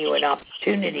bring you an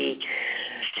opportunity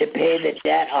to pay the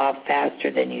debt off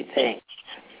faster than you think.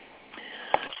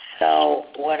 So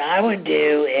what I would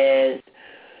do is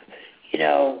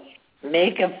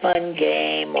make a fun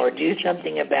game or do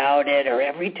something about it, or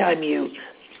every time you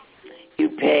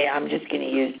pay, I'm just going to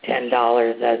use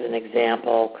 $10 as an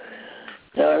example.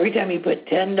 So every time you put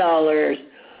 $10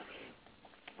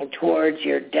 towards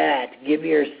your debt, give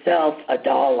yourself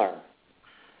 $1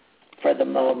 for the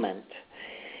moment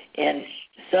and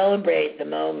celebrate the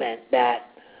moment that,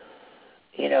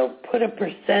 put a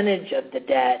percentage of the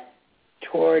debt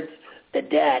towards the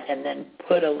debt and then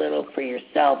put a little for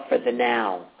yourself for the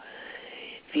now.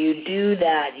 If you do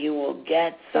that, you will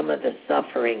get some of the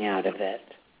suffering out of it.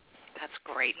 That's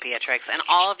great, Beatrex. And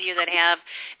all of you that have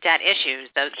debt issues,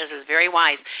 this is very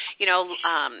wise.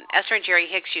 Esther and Jerry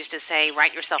Hicks used to say,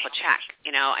 write yourself a check.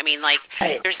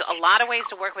 Right. There's a lot of ways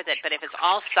to work with it, but if it's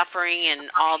all suffering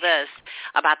and all this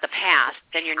about the past,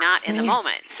 then you're not in the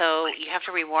moment. So you have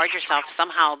to reward yourself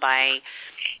somehow by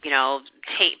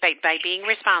being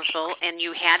responsible, and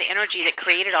you had energy that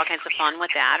created all kinds of fun with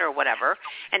that or whatever,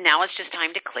 and now it's just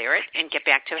time to clear it and get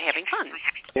back to having fun.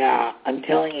 Yeah, I'm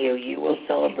telling you, you will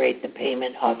celebrate the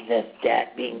payment of this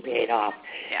debt being paid off.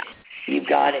 Yeah. You've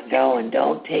got it going.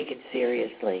 Don't take it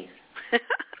seriously.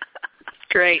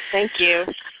 Great. Thank you.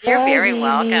 You're very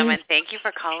welcome, and thank you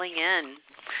for calling in.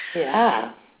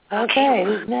 Yeah. Okay,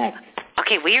 who's next?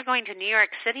 Okay, we are going to New York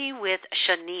City with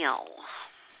Chenille.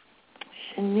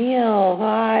 Chenille,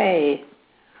 hi.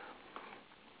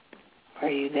 Are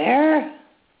you there?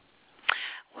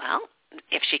 Well,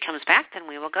 if she comes back, then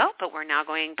we will go, but we're now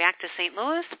going back to St.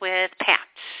 Louis with Pat.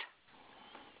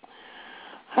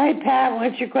 Hi, Pat.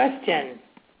 What's your question?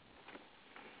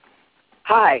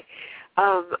 Hi.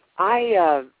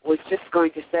 I was just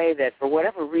going to say that for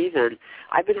whatever reason,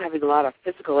 I've been having a lot of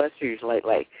physical issues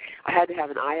lately. I had to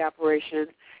have an eye operation,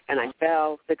 and I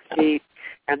fell 6 feet,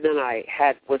 and then I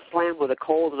was slammed with a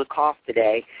cold and a cough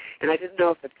today, and I didn't know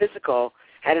if the physical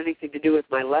had anything to do with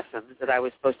my lessons that I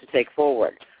was supposed to take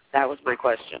forward. That was my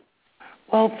question.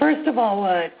 Well, first of all,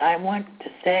 what I want to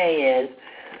say is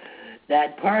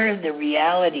that part of the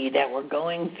reality that we're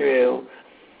going through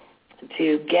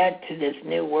to get to this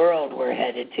new world we're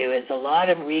headed to is a lot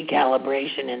of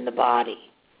recalibration in the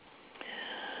body.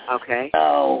 Okay.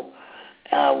 So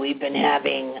we've been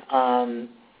having,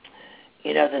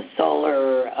 the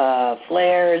solar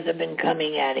flares have been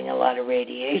coming, adding a lot of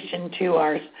radiation to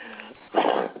our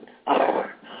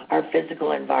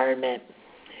physical environment.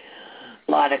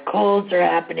 A lot of colds are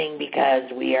happening because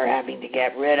we are having to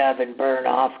get rid of and burn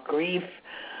off grief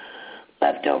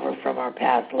left over from our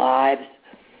past lives.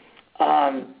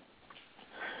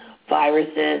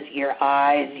 Viruses, your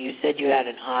eyes, you said you had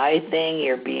an eye thing,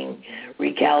 you're being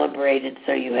recalibrated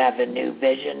so you have a new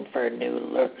vision for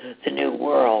the new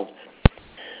world.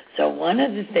 So one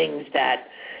of the things that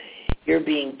you're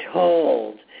being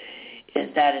told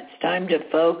is that it's time to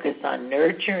focus on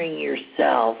nurturing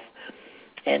yourself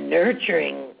and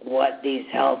nurturing what these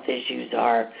health issues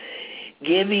are,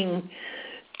 giving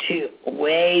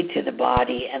way to the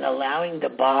body and allowing the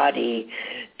body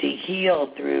to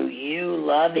heal through you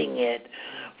loving it,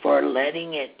 for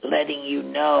letting you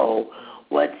know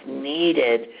what's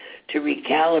needed to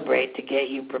recalibrate to get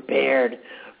you prepared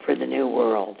for the new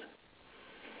world.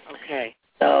 Okay.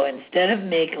 So instead of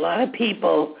a lot of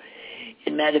people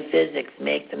in metaphysics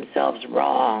make themselves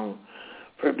wrong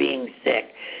for being sick,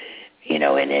 in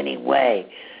any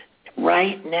way.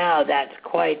 Right now, that's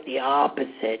quite the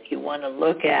opposite. You want to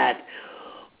look at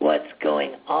what's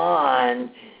going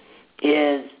on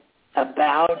is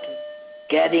about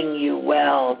getting you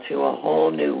well to a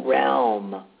whole new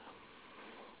realm.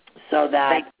 So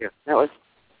that... Thank you.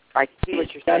 I see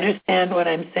what you're saying. Understand what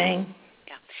I'm saying?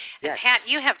 Yeah. Yes. Pat,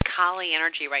 you have Kali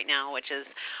energy right now, which is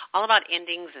all about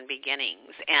endings and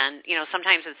beginnings. And,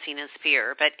 sometimes it's seen as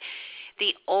fear, but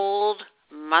the old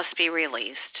must be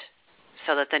released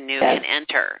so that the new can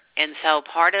enter. And so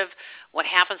part of what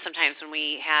happens sometimes when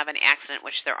we have an accident,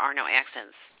 which there are no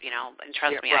accidents, and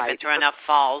trust me, I've been through enough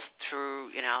falls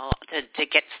through, to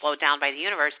get slowed down by the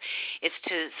universe, it's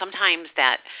to sometimes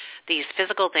that these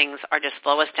physical things are to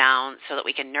slow us down so that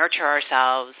we can nurture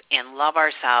ourselves and love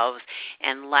ourselves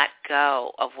and let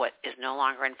go of what is no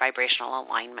longer in vibrational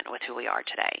alignment with who we are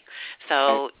today.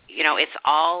 So, it's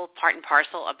all part and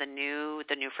parcel of the new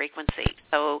frequency.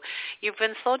 So you've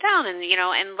been slowed down, and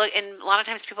and a lot of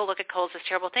times people look at colds as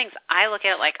terrible things. I look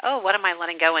at it like, oh, what am I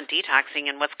letting go and detoxing,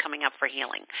 and what's coming up for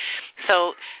healing?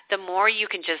 So the more you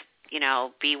can just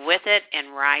be with it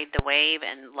and ride the wave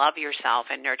and love yourself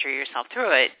and nurture yourself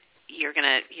through it, you're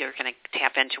gonna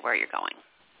tap into where you're going.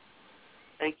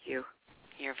 Thank you.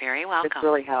 You're very welcome. This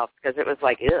really helped because it was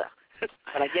like, ugh.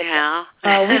 But I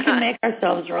get we can make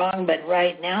ourselves wrong, but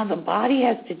right now the body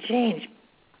has to change.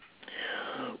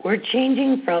 we're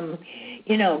changing from,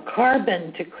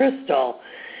 carbon to crystal,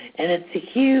 and it's a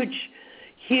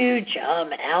huge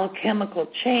alchemical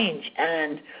change.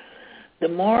 And the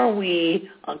more we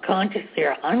consciously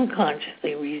or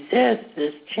unconsciously resist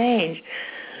this change,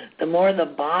 the more the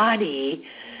body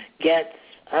gets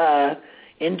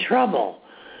in trouble.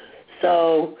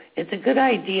 So it's a good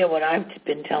idea. What I've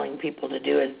been telling people to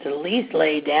do is to at least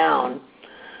lay down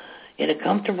in a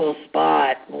comfortable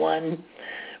spot, one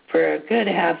for a good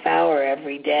half hour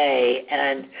every day,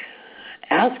 and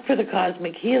ask for the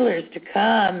cosmic healers to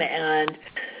come and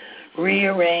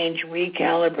rearrange,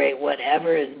 recalibrate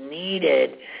whatever is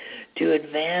needed to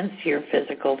advance your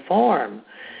physical form,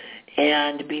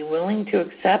 and be willing to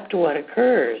accept what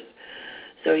occurs.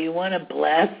 So you want to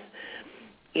bless,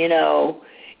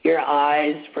 your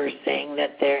eyes for saying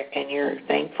that and you're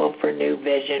thankful for new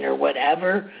vision or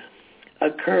whatever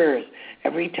occurs.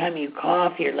 Every time you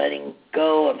cough, you're letting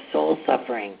go of soul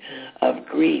suffering, of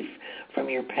grief from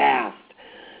your past.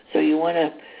 So you want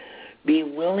to be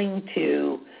willing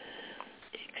to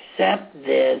accept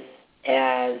this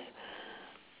as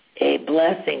a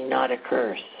blessing, not a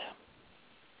curse.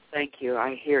 Thank you.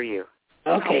 I hear you.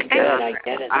 Okay, good. I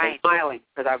get it. I'm smiling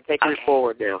because I'm taking it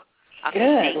forward now.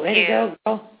 Okay, good. Way to go,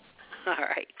 girl. All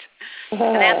right.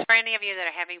 And that's for any of you that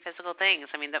are having physical things.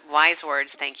 I mean, the wise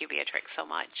words. Thank you, Beatrex, so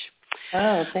much.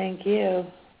 Oh, thank you.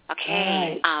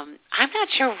 Okay. Right. I'm not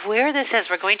sure where this is.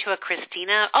 We're going to a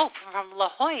Christina. Oh, from La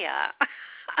Jolla.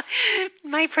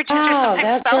 My producer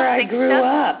sometimes that's where I grew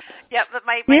up. Yeah, but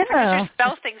my producer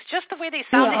spells things just the way they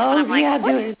sound.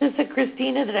 Is this a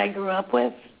Christina that I grew up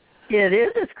with? It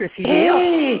is. It's Chrissy.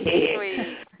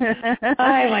 Hey.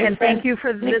 Hi, my and thank you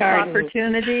for this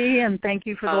opportunity, and thank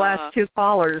you for the last two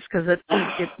callers because it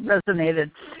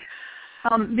resonated.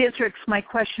 Beatrix, my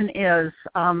question is,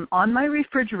 on my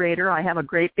refrigerator, I have a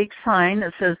great big sign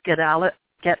that says "Get out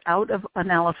of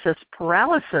analysis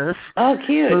paralysis." Oh,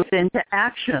 cute! Move into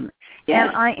action.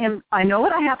 Yes. And I know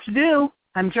what I have to do.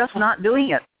 I'm just not doing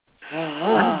it.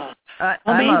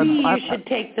 Maybe you should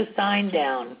take the sign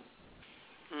down.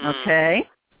 Okay.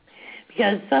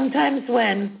 Because sometimes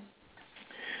when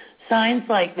signs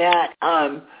like that,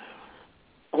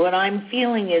 what I'm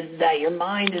feeling is that your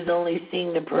mind is only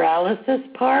seeing the paralysis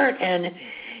part, and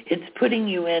it's putting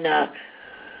you in a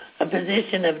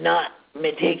position of not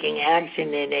taking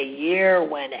action in a year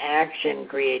when action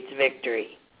creates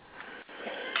victory.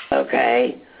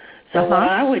 Okay? So what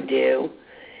I would do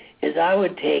is I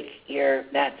would take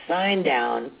that sign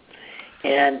down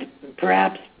and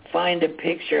perhaps find a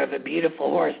picture of a beautiful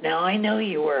horse. Now, I know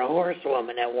you were a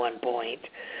horsewoman at one point.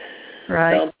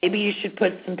 Right. So maybe you should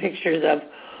put some pictures of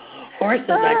horses.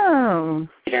 Oh,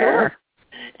 sure.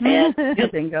 And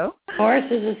bingo. Horse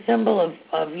is a symbol of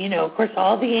course,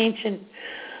 all the ancient,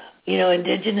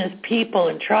 indigenous people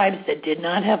and tribes that did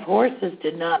not have horses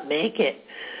did not make it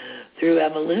through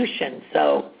evolution.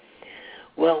 So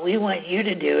what we want you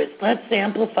to do is let's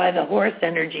amplify the horse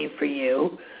energy for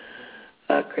you,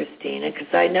 Christina, because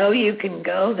I know you can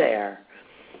go there.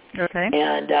 Okay.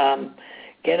 And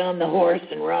get on the horse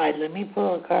and ride. Let me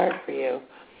pull a card for you.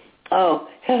 Oh,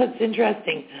 that's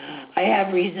interesting. I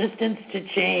have resistance to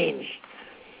change.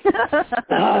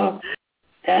 Oh,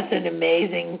 that's an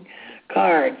amazing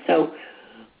card. So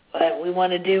what we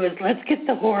want to do is let's get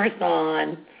the horse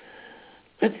on.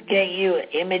 Let's get you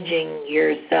imaging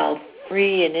yourself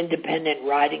free and independent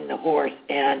riding the horse,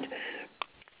 and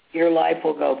your life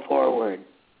will go forward.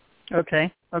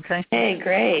 Okay. Hey,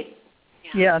 great.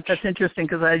 Yeah, that's interesting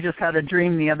because I just had a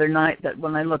dream the other night that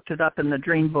when I looked it up in the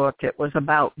dream book, it was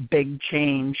about big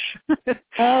change.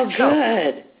 Oh,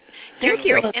 good.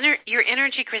 Your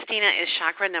energy, Christina, is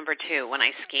chakra number 2. When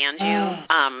I scanned you,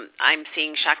 I'm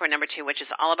seeing chakra number 2, which is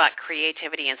all about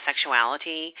creativity and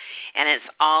sexuality, and it's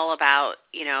all about,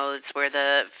 it's where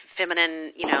the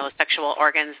feminine, sexual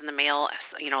organs and the male,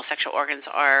 sexual organs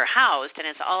are housed, and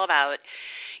it's all about,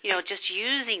 just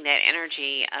using that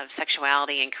energy of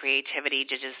sexuality and creativity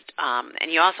to just,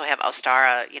 and you also have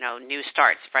Ostara, new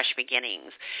starts, fresh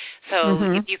beginnings. So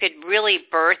if you could really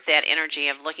birth that energy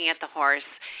of looking at the horse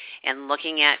and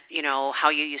looking at, how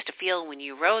you used to feel when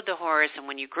you rode the horse and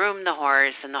when you groomed the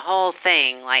horse and the whole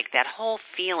thing, like that whole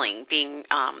feeling being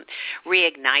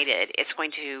reignited, it's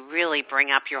going to really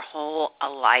bring up your whole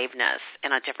aliveness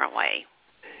in a different way.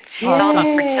 It's all about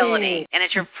fertility, and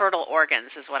it's your fertile organs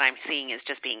is what I'm seeing is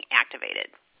just being activated.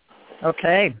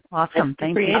 Okay, awesome.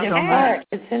 Thank you so much.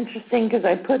 It's interesting because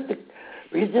I put the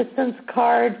resistance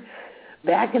card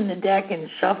back in the deck and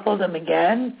shuffled them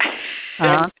again.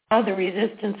 And now the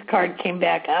resistance card came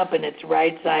back up, and it's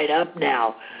right side up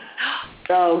now.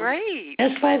 So great.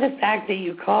 Just by the fact that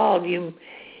you called, you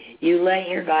you let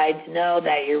your guides know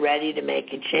that you're ready to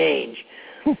make a change.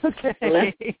 Okay.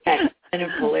 Let that kind of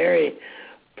polarity,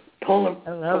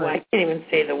 I can't even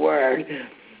say the word,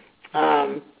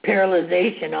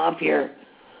 paralyzation off your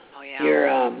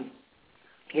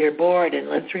board, and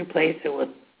let's replace it with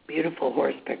beautiful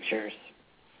horse pictures.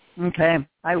 Okay,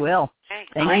 I will. Okay.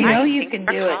 Thank you. I know you can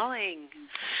do it.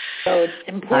 So it's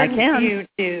important for you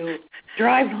to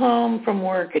drive home from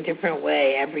work a different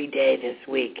way every day this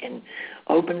week and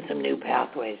open some new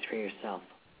pathways for yourself.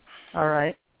 All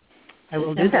right. I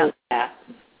will do that.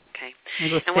 Okay.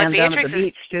 I will stand down at the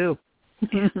beach, too.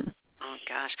 Oh,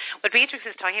 gosh. What Beatrex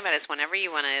is talking about is whenever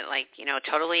you want to,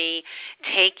 totally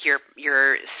take your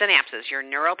synapses, your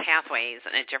neural pathways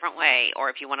in a different way, or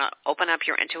if you want to open up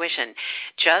your intuition,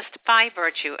 just by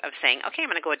virtue of saying, okay, I'm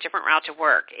going to go a different route to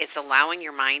work, it's allowing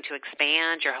your mind to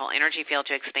expand, your whole energy field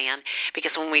to expand,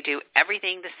 because when we do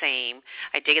everything the same,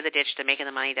 I dig in the ditch to make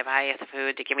the money, to buy the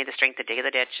food, to give me the strength to dig in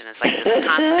the ditch, and it's like this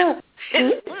constant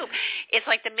loop. It's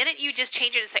like the minute you just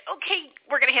change it and say, okay,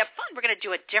 we're going to have fun, we're going to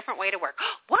do a different way to work.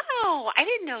 Wow, I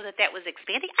didn't know that was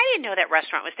expanding. I didn't know that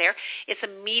restaurant was there. It's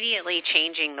immediately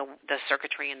changing the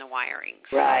circuitry and the wiring.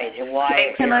 Right. And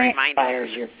why? Can I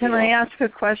ask a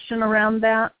question around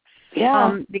that?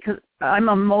 Yeah. Because I'm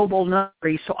a mobile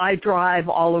notary, so I drive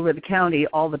all over the county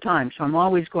all the time. So I'm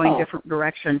always going different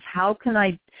directions. How can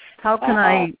I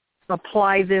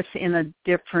apply this in a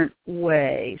different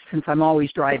way, since I'm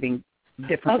always driving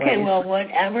different ways? Okay. Well,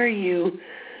 whatever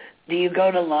do you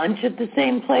go to lunch at the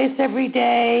same place every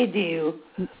day?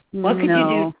 What could you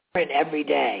do different every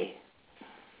day?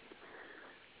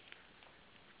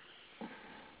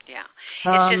 Yeah.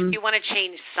 It's just you want to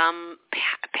change some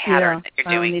pattern that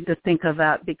you're doing. I need to think of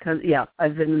that because,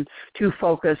 I've been too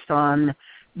focused on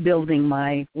building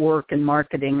my work and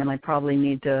marketing, and I probably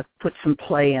need to put some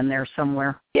play in there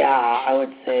somewhere. Yeah, I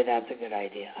would say that's a good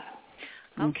idea.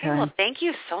 Okay, well, thank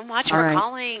you so much for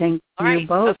calling. Thank you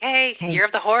both. Okay, Year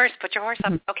of the Horse. Put your horse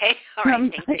up. Okay, all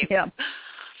right, thank you. Yeah.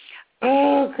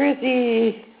 Oh,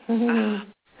 Chrissy.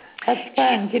 That's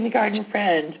fun. Kindergarten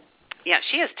friend. Yeah,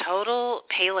 she has total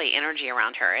Paley energy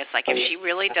around her. It's like if she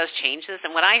really does change this,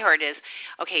 and what I heard is,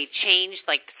 okay, change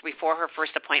like before her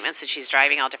first appointments, and she's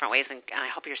driving all different ways, and I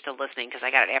hope you're still listening because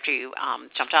I got it after you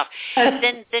jumped off.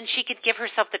 Then she could give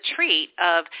herself the treat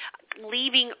of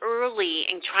leaving early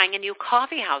and trying a new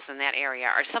coffee house in that area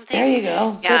or something. There you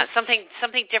go. Yeah, something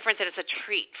different that is a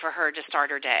treat for her to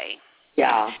start her day.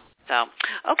 Yeah. So,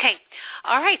 okay.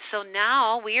 All right. So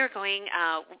now we are going,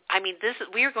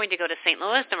 we are going to go to St.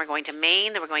 Louis, then we're going to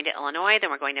Maine, then we're going to Illinois, then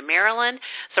we're going to Maryland.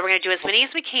 So we're going to do as many as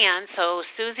we can. So,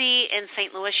 Susie in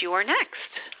St. Louis, you are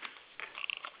next.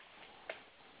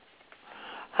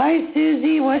 Hi,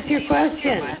 Susie. What's your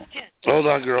question? Hold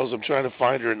on, girls. I'm trying to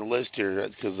find her in the list here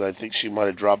because I think she might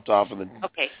have dropped off.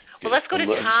 Okay. Well, let's go to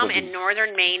Tom in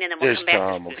northern Maine, and then we'll come back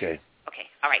Tom, to Susie. okay. Okay.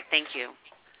 All right. Thank you.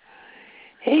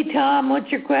 Hey, Tom, what's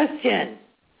your question?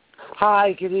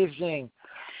 Hi, good evening.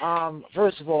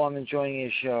 First of all, I'm enjoying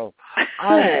your show.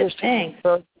 Thanks.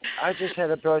 I just had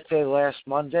a birthday last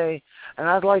Monday, and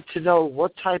I'd like to know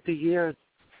what type of year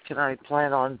can I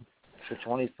plan on for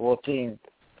 2014?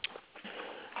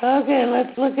 Okay,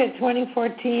 let's look at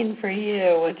 2014 for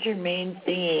you. What's your main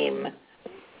theme?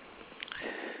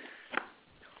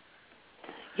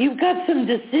 You've got some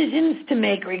decisions to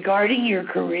make regarding your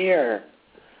career.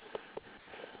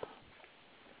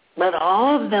 But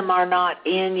all of them are not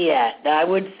in yet. I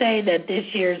would say that this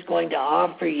year is going to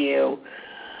offer you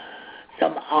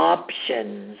some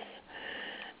options,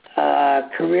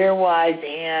 career-wise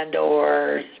and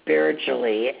or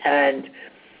spiritually,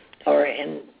 or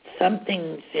in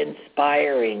something's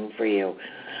inspiring for you.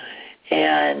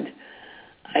 And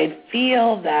I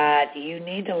feel that you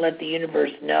need to let the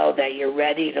universe know that you're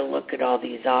ready to look at all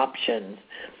these options.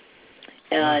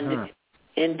 And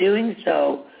in doing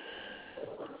so,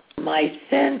 my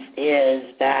sense is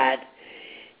that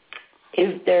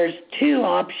if there's two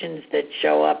options that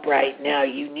show up right now,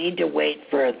 you need to wait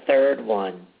for a third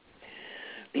one,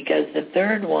 because the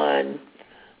third one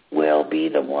will be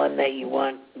the one that you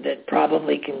want, that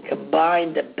probably can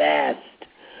combine the best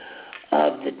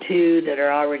of the two that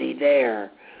are already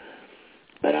there.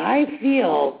 But I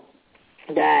feel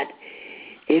that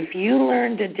if you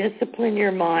learn to discipline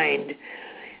your mind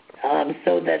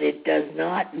so that it does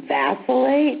not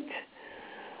vacillate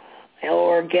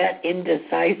or get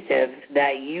indecisive,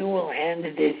 that you will end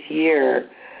this year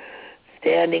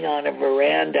standing on a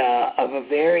veranda of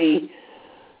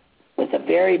with a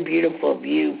very beautiful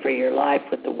view for your life,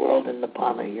 with the world in the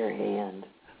palm of your hand.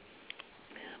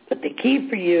 But the key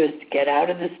for you is to get out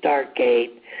of the start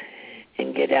gate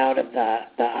and get out of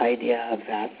the idea of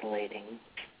vacillating.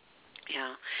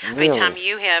 Yeah. Really? I mean, Tom,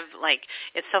 you have,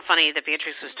 it's so funny that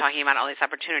Beatrix was talking about all these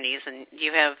opportunities, and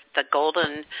you have the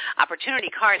golden opportunity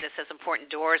card that says important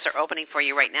doors are opening for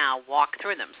you right now. Walk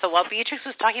through them. So while Beatrix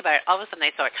was talking about it, all of a sudden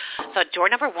I saw door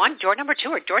number 1, door number 2,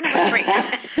 or door number 3.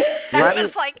 Right. I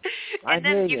was like, and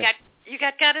then you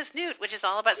got Goddess Newt, which is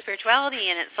all about spirituality,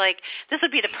 and it's like this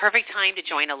would be the perfect time to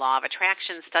join a Law of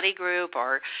Attraction study group,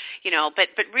 or,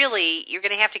 but really you're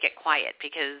going to have to get quiet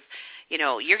because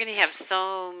you're going to have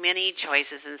so many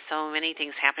choices and so many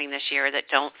things happening this year that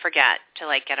don't forget to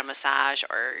get a massage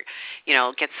or,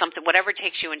 get something, whatever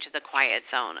takes you into the quiet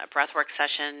zone, a breathwork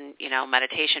session,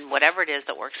 meditation, whatever it is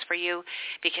that works for you,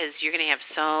 because you're going to have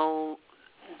so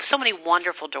many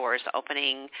wonderful doors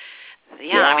opening.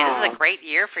 Yeah, I mean, this is a great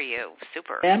year for you.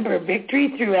 Super. Remember,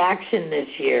 victory through action this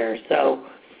year. So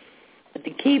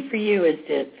the key for you is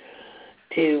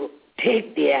to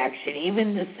take the action,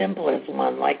 even the simplest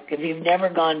one. Like if you've never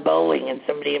gone bowling and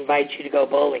somebody invites you to go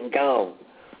bowling, go.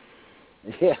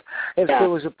 Yeah, if there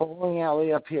was a bowling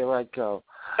alley up here, I'd go.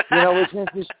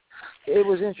 It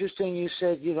was interesting you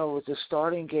said, with the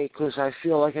starting gate, because I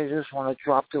feel like I just want to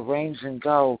drop the reins and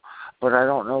go, but I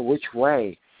don't know which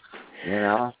way,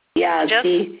 Yeah,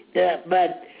 the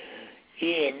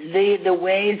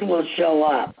ways will show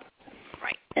up.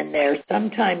 Right. And they're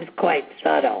sometimes quite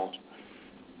subtle.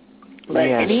 But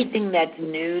anything that's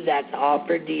new that's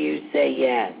offered to you, say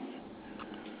yes.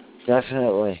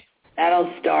 Definitely.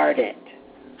 That'll start it.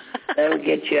 That'll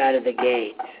get you out of the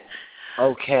gate.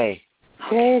 Okay.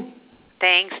 Good.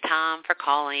 Thanks, Tom, for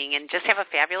calling. And just have a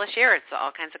fabulous year. It's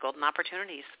all kinds of golden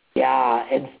opportunities. Yeah,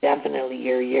 it's definitely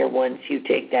your year once you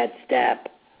take that step.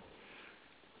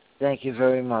 Thank you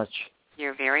very much.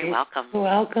 You're very welcome. You're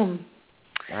welcome.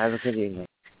 Have a good evening.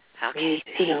 Okay.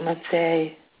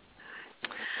 Namaste.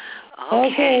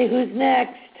 Okay, who's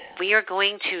next? We are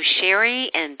going to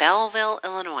Sherry in Belleville,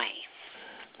 Illinois.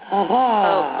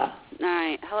 Aha. All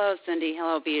right. Hello, Cynde.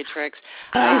 Hello, Beatrix.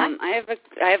 Hi. I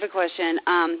have a question.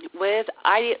 With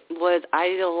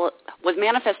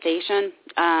manifestation,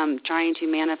 trying to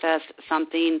manifest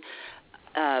something.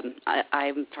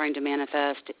 I'm trying to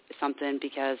manifest something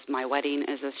because my wedding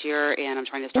is this year, and I'm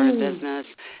trying to start a business,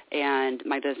 and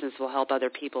my business will help other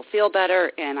people feel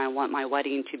better, and I want my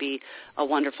wedding to be a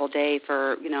wonderful day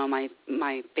for my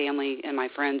family and my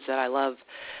friends that I love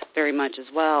very much as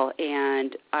well.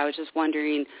 And I was just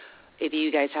wondering if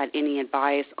you guys had any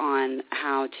advice on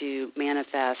how to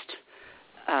manifest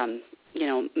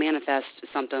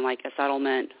something like a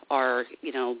settlement or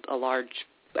a large.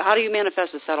 How do you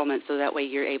manifest a settlement so that way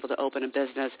you're able to open a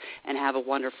business and have a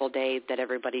wonderful day that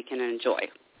everybody can enjoy?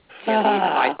 Do you have any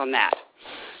advice on that?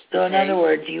 So in other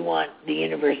words, you want the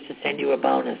universe to send you a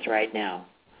bonus right now?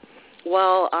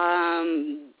 Well,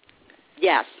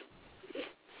 yes.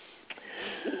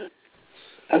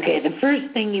 Okay, the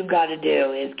first thing you've got to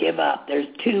do is give up. There's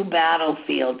 2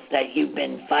 battlefields that you've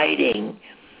been fighting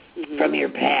from your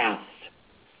past,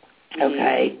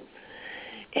 okay?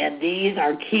 And these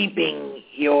are keeping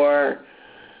your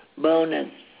bonus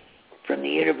from the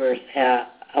universe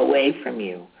away from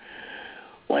you.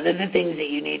 One of the things that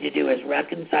you need to do is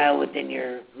reconcile within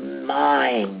your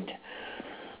mind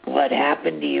what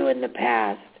happened to you in the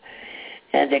past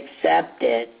and accept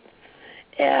it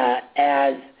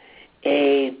as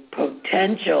a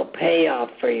potential payoff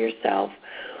for yourself,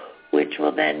 which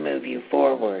will then move you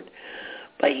forward.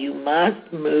 But you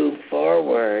must move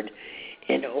forward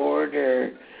in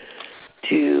order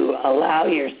to allow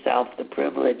yourself the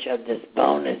privilege of this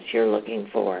bonus you're looking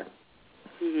for.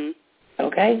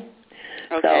 Okay?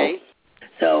 Okay.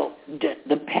 So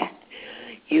the past,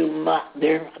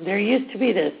 there used to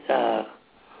be this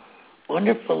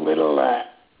wonderful little,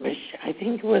 I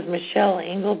think it was Michelle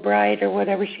Engelbright or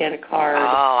whatever. She had a card.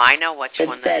 Oh, I know which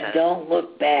one that said, "Don't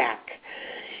look back."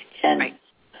 And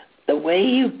the way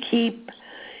you keep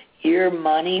your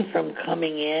money from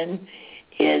coming in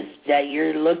is that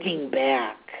you're looking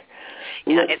back.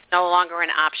 Yeah, it's no longer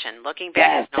an option. Looking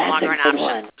back is no longer an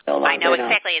option. I know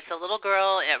exactly. It's a little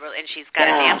girl, and she's got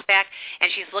a knapsack,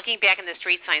 and she's looking back, and the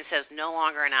street sign says no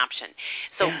longer an option.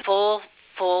 So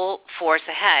full force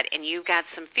ahead, and you've got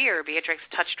some fear. Beatrix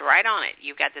touched right on it.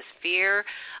 You've got this fear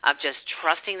of just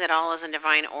trusting that all is in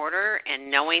divine order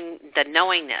and knowing the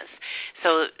knowingness.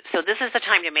 So this is the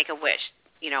time to make a wish.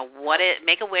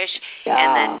 Make a wish,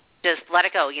 and then just let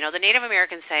it go. The Native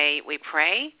Americans say we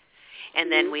pray,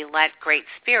 and then we let Great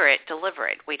Spirit deliver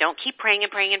it. We don't keep praying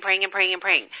and praying and praying and praying and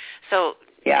praying. So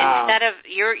instead of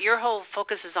your whole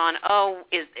focus is on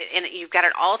and you've got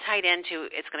it all tied into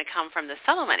it's going to come from the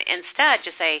settlement. Instead,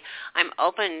 just say I'm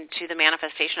open to the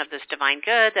manifestation of this divine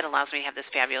good that allows me to have this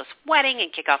fabulous wedding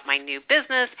and kick off my new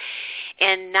business,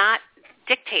 and not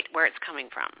dictate where it's coming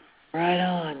from. Right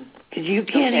on. Because you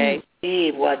can't even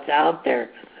see what's out there.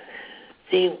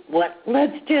 See,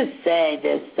 let's just say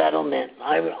this settlement,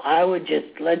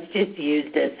 let's just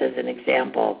use this as an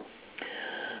example.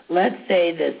 Let's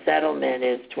say the settlement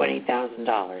is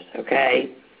 $20,000,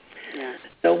 okay? Yeah.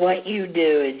 So what you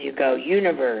do is you go,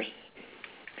 universe,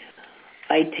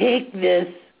 I take this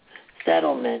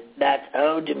settlement that's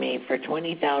owed to me for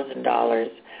 $20,000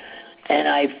 and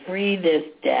I free this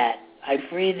debt. I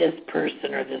free this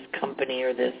person or this company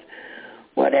or this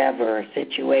whatever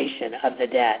situation of the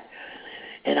debt.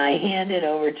 And I hand it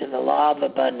over to the law of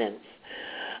abundance.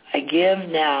 I give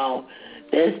now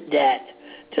this debt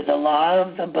to the law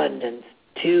of abundance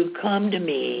to come to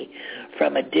me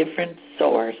from a different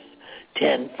source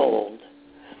tenfold.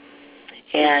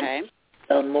 And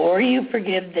the more you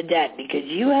forgive the debt, because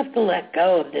you have to let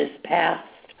go of this past,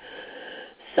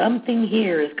 something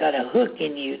here has got a hook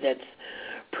in you that's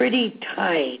pretty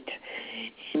tight,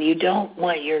 and you don't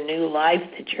want your new life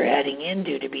that you're heading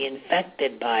into to be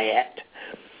infected by it.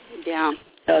 Yeah.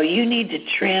 So you need to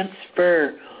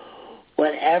transfer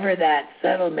whatever that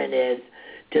settlement is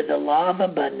to the law of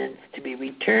abundance to be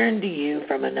returned to you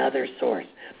from another source.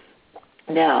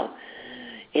 Now,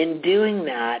 in doing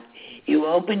that, you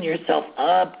open yourself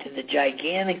up to the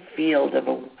gigantic field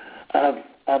of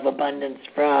abundance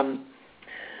from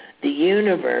the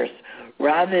universe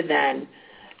rather than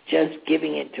just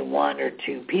giving it to one or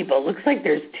two people. It looks like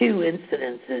there's two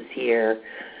incidences here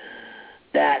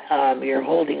that you're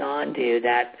holding on to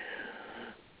that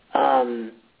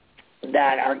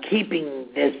are keeping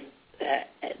this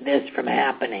from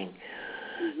happening.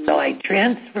 Mm-hmm. So I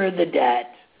transfer the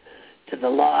debt to the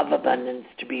law of abundance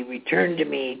to be returned to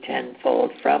me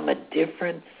tenfold from a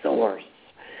different source.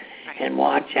 Right. And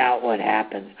watch out what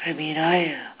happens. I mean,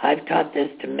 I've taught this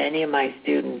to many of my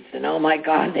students, and oh my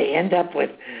God, they end up with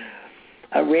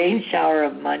a rain shower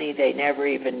of money they never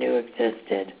even knew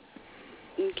existed.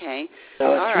 Okay.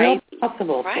 So it's real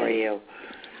possible for you.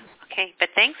 Okay, but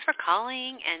thanks for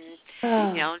calling, and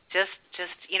just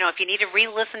if you need to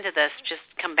re-listen to this, just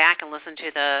come back and listen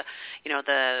to the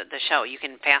show. You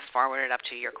can fast forward it up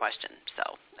to your question. So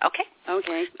okay. All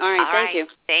right. Thank you.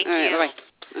 Thank you. All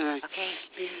right. Okay.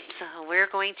 So we're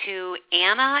going to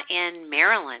Anna in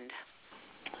Maryland.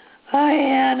 Hi,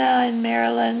 Anna in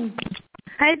Maryland.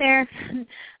 Hi there.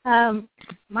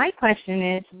 My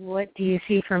question is, what do you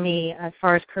see for me as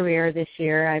far as career this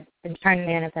year? I've been trying to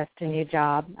manifest a new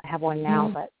job. I have one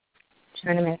now, but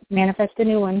trying to manifest a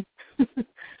new one.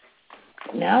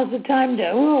 Now's the time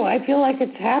to. Oh, I feel like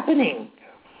it's happening.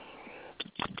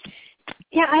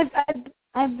 Yeah,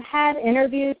 I've had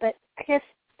interviews, but I guess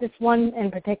this one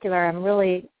in particular, I'm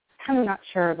really kind of not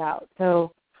sure about.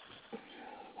 So,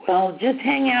 well, just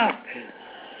hang out.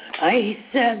 I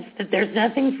sense that there's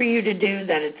nothing for you to do,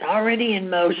 that it's already in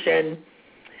motion.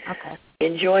 Okay.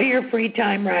 Enjoy your free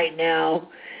time right now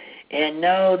and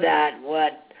know that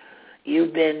what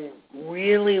you've been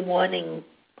really wanting,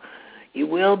 you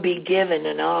will be given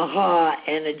an aha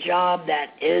and a job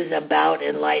that is about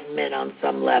enlightenment on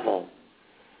some level.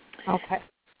 Okay.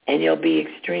 And you'll be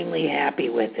extremely happy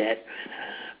with it.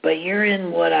 But you're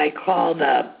in what I call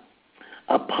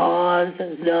a pause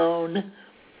zone.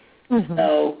 Mm-hmm.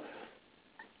 So,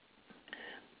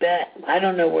 I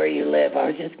don't know where you live.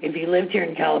 If you lived here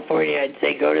in California, I'd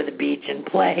say go to the beach and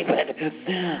play, but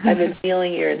I've been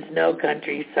feeling you're in snow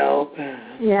country, so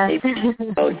maybe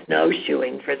go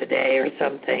snowshoeing for the day or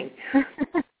something.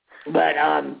 But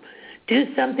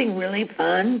do something really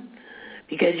fun,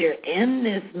 because you're in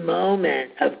this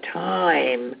moment of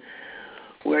time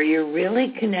where you're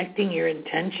really connecting your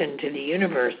intention to the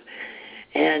universe,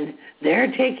 and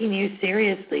they're taking you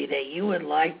seriously that you would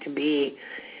like to be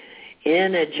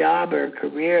in a job or a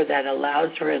career that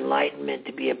allows for enlightenment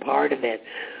to be a part of it,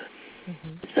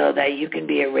 so that you can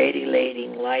be a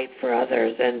radiating light for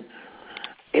others. And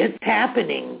it's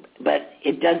happening, but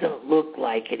it doesn't look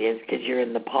like it is because you're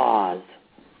in the pause.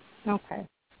 Okay.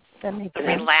 That makes sense.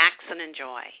 Relax and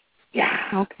enjoy. Yeah.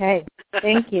 Okay.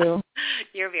 Thank you.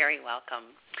 You're very welcome.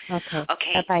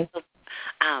 Okay. Bye-bye.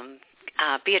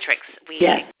 Beatrex, we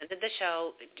extended the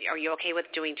show. Are you okay with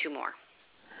doing two more?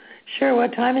 Sure.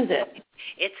 What time is it?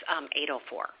 It's 8:04.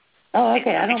 Oh,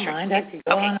 okay. I don't mind. I could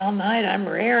go on all night. I'm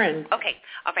raring. Okay.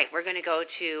 All right. We're going to go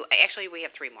to, actually, we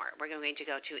have three more. We're going to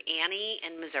go to Annie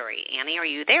in Missouri. Annie, are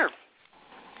you there?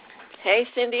 Hey,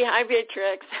 Cynde. Hi,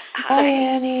 Beatrex. Hi,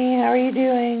 Annie. How are you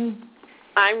doing?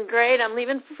 I'm great. I'm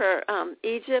leaving for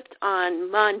Egypt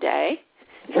on Monday.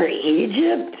 For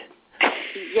Egypt?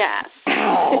 Yes.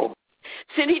 Wow.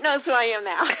 Cynde knows who I am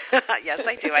now. Yes,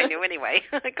 I do. I knew anyway.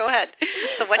 Go ahead.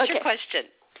 So what's your question?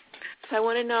 So I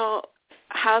want to know,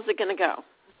 how's it going to go?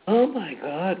 Oh, my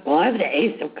God. Well, I have the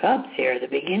Ace of Cups here, the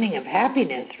beginning of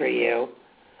happiness for you.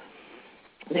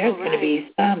 There's going to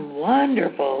be some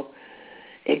wonderful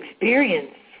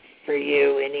experience for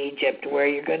you in Egypt where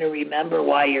you're going to remember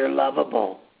why you're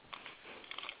lovable.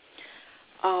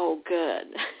 Oh, good.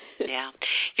 Yeah.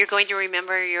 You're going to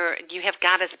remember you have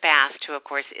Goddess Bast, who, of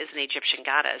course, is an Egyptian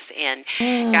goddess. And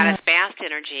Goddess Bast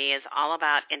energy is all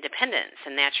about independence,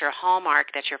 and that's your hallmark,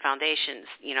 that's your foundations,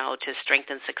 to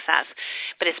strengthen success.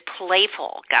 But it's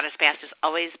playful. Goddess Bast is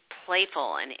always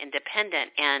playful and independent,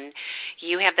 and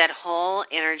you have that whole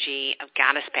energy of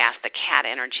Goddess Bast, the cat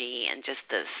energy, and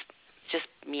just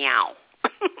meow.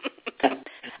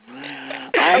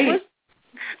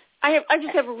 I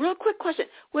just have a real quick question.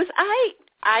 Was I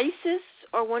Isis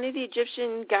or one of the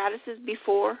Egyptian goddesses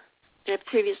before in a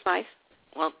previous life?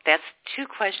 Well, that's two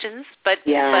questions, but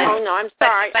yeah. Oh no, I'm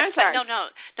sorry. I'm sorry.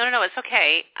 No, it's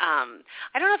okay.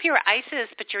 I don't know if you're Isis,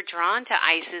 but you're drawn to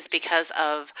Isis because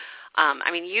of.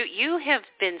 You have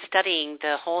been studying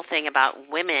the whole thing about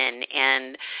women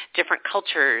and different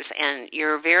cultures, and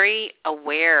you're very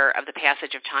aware of the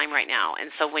passage of time right now.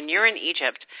 And so when you're in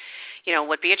Egypt,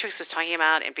 what Beatrex was talking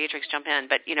about, and Beatrex jump in,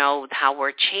 but how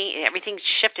we're everything's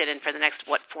shifted, and for the next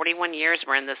 41 years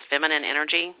we're in this feminine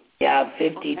energy. Yeah,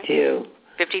 52.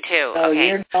 52. So okay.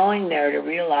 You're going there to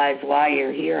realize why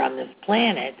you're here on this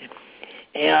planet,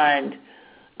 and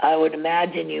I would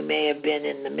imagine you may have been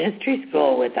in the mystery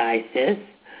school with Isis,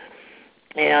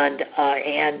 and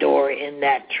or in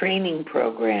that training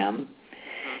program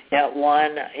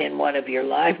in one of your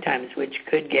lifetimes, which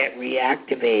could get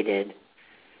reactivated.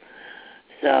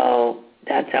 So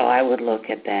that's how I would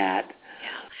look at that.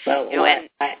 But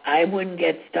I wouldn't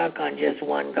get stuck on just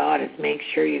one goddess. Make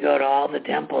sure you go to all the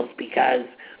temples, because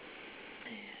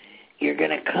you're going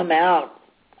to come out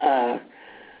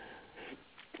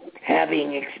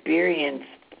having experienced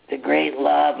the great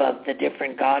love of the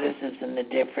different goddesses and the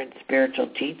different spiritual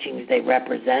teachings they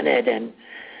represented, and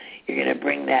you're going to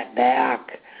bring that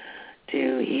back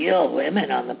to heal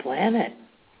women on the planet.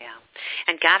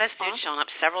 And Goddess did shown up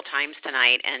several times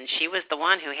tonight, and she was the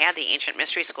one who had the ancient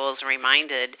mystery schools and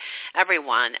reminded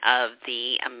everyone of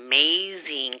the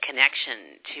amazing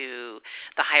connection to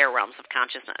the higher realms of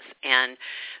consciousness. And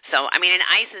so, in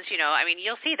Isis,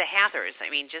 you'll see the Hathors.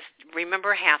 Just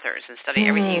remember Hathors and study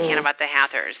everything you can about the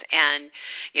Hathors. And,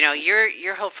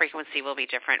 your whole frequency will be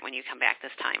different when you come back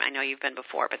this time. I know you've been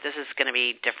before, but this is going to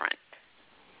be different.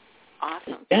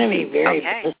 Awesome. It's going to be very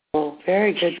blissful,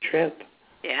 very good trip.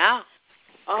 Yeah.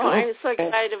 Oh, I'm so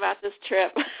excited about this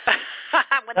trip.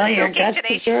 When you're came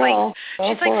today, she's girl.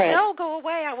 like, no, go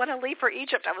away. I want to leave for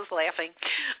Egypt. I was laughing.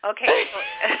 Okay,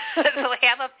 so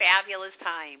have a fabulous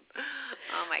time.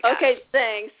 Oh, my God. Okay,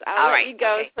 thanks. I'll let you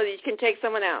go so that you can take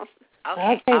someone else.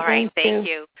 Okay, all right. Thank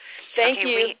you. Thank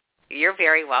you. You're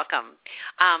very welcome.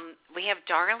 We have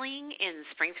Darlene in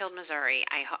Springfield, Missouri.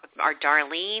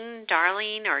 Darlene.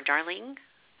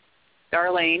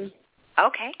 Darlene.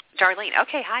 Okay, Darlene.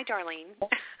 Okay, hi, Darlene.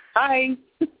 Hi.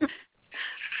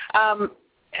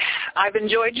 I've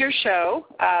enjoyed your show,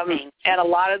 and a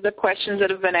lot of the questions that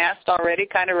have been asked already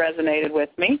kind of resonated with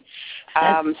me.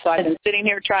 So I've been sitting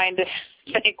here trying to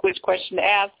think which question to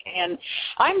ask, and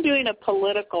I'm doing a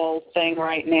political thing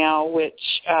right now,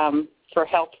 which for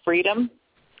health freedom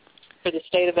for the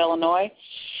state of Illinois,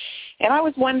 and I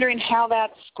was wondering how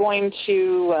that's going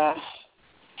to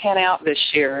pan out this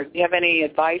year. Do you have any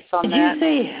advice on that? Did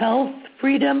you say health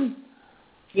freedom?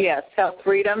 Yes, health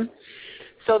freedom.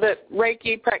 So that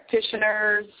Reiki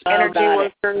practitioners, energy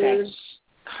workers,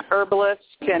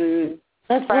 herbalists can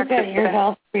Let's look at your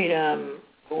health freedom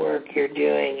work you're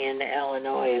doing in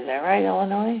Illinois. Is that right,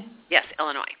 Illinois? Yes,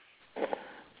 Illinois.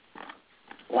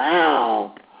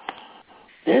 Wow.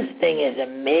 This thing is a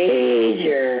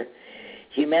major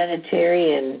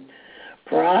humanitarian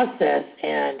process,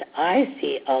 and I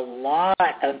see a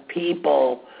lot of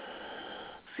people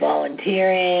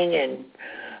volunteering and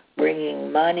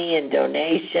bringing money and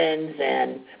donations,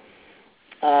 and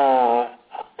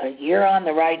you're on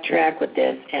the right track with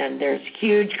this, and there's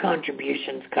huge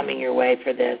contributions coming your way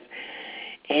for this,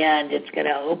 and it's going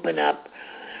to open up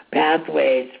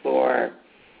pathways for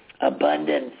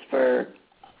abundance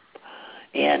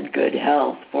and good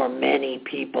health for many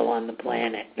people on the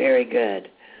planet. Very good.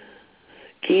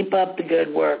 Keep up the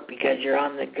good work, because you're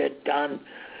on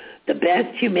the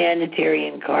best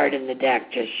humanitarian card in the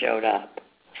deck just showed up.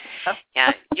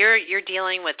 Yeah, you're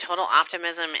dealing with total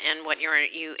optimism, and what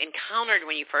you encountered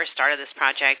when you first started this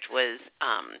project was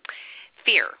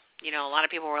fear. You know, a lot of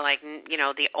people were like, you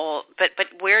know, the old, but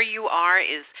where you are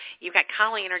is you've got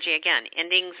Kali energy again,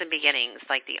 endings and beginnings.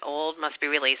 Like the old must be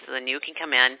released so the new can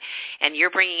come in, and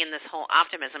you're bringing in this whole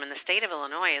optimism. In the state of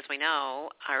Illinois, as we know,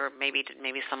 or maybe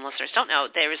some listeners don't know,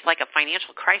 there is like a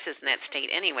financial crisis in that state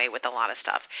anyway with a lot of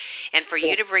stuff. And for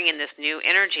you to bring in this new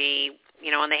energy, you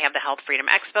know, and they have the Health Freedom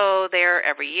Expo there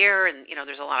every year, and, you know,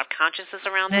 there's a lot of consciousness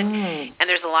around it, and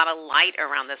there's a lot of light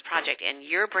around this project, and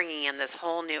you're bringing in this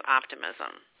whole new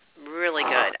optimism. Really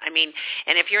good. I mean,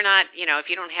 and if you're not, you know, if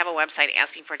you don't have a website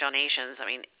asking for donations, I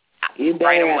mean,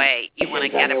 right away you want to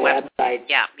get a website.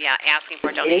 Yeah, asking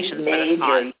for donations for this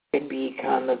cause. You could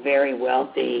become a very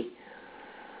wealthy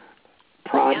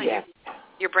project. Yeah,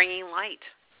 you're bringing light.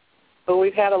 Well,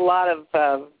 we've had a lot of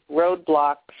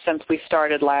roadblocks since we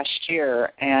started last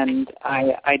year, and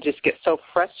I just get so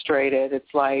frustrated.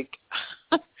 It's like,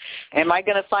 am I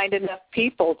going to find enough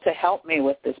people to help me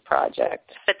with this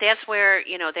project? But that's where,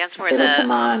 you know, there's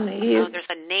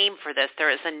a name for this.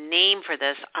 There is a name for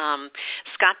this.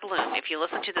 Scott Bloom. If you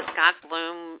listen to the Scott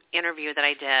Bloom interview that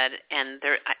I did, and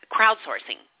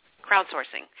crowdsourcing.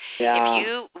 Yeah. If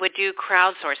you would do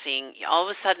crowdsourcing, all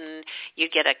of a sudden you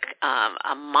get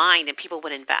a mind, and people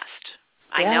would invest.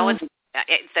 I know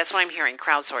that's what I'm hearing,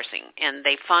 crowdsourcing. And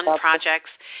they fund projects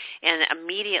and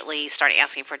immediately start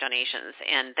asking for donations,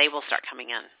 and they will start coming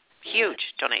in. Huge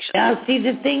donations. Now, see,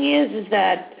 the thing is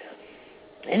that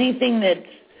anything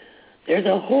there's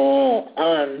a whole,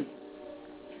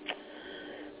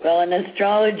 well, in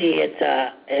astrology,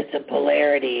 it's a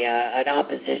polarity, an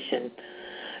opposition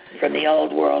from the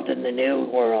old world and the new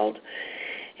world.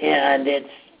 And it's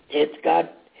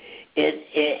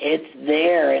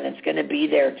there, and it's going to be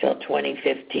there till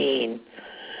 2015.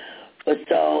 But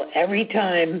so every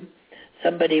time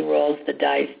somebody rolls the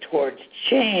dice towards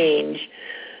change,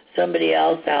 somebody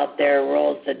else out there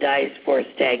rolls the dice for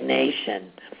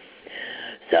stagnation.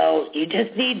 So you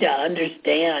just need to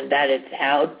understand that it's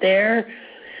out there,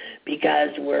 because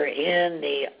we're in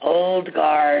the old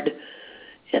guard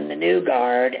and the new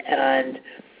guard, and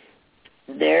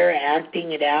they're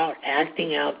acting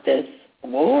out this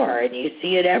war, and you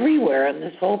see it everywhere in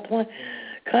this whole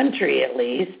country, at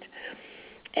least.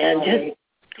 And just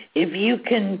if you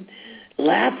can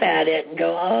laugh at it and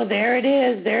go, oh, there it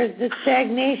is, there's the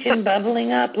stagnation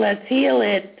bubbling up, let's heal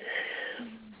it,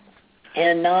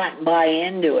 and not buy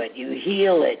into it. You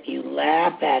heal it, you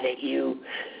laugh at it, you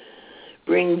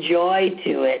bring joy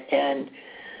to it, and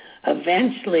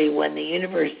eventually when the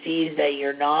universe sees that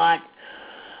you're not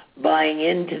buying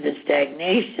into the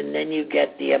stagnation, then you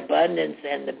get the abundance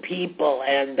and the people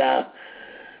and the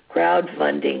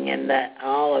crowdfunding and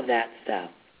all of that stuff.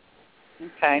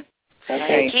 Okay.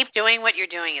 Keep doing what you're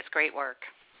doing. It's great work.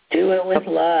 Do it with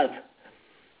love.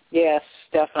 Yes,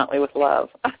 definitely with love.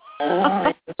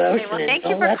 Okay, well, thank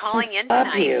you for calling in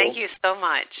tonight. Thank you so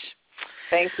much.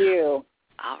 Thank you.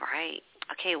 All right.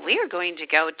 Okay, we are going to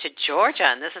go to Georgia,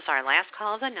 and this is our last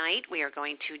call of the night. We are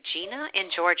going to Gina in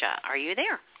Georgia. Are you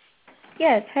there?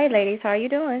 Yes. Hey, ladies. How are you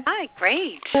doing? Hi.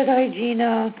 Great. Hi,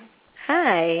 Gina.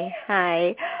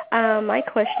 Hi. My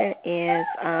question is,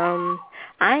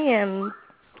 I am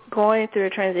going through a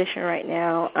transition right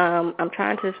now. I'm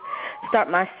trying to start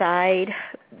my side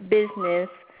business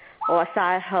or a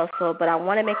side hustle, but I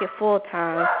want to make it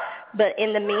full-time. But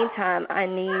in the meantime, I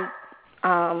need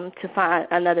to find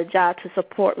another job to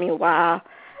support me while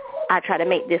I try to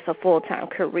make this a full-time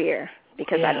career,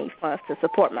 because I need funds to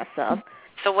support myself.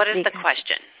 So what is the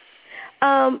question?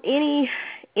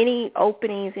 Any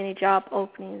openings, any job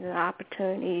openings and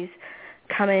opportunities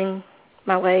coming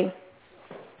my way?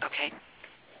 Okay.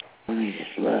 Let me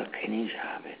just look. Any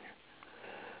job.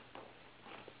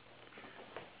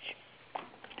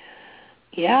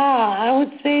 Yeah, I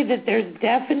would say that there's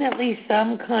definitely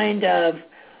some kind of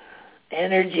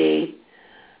energy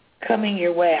coming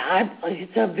your way.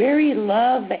 It's a very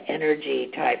love energy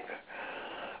type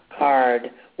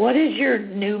card. What is your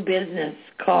new business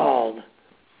called?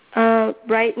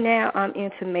 Right now I'm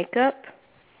into makeup.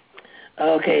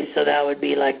 Okay, so that would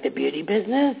be like the beauty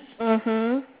business?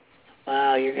 Mm-hmm.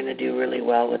 Wow, you're going to do really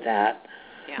well with that.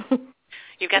 Yeah.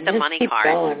 You've got the money card.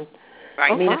 Going.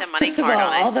 Right, you got the money card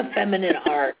on it. All the feminine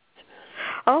arts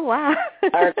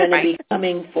are going to be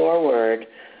coming forward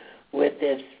with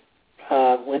this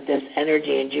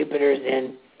energy, and Jupiter's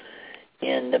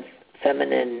in the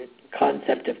feminine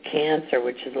concept of Cancer,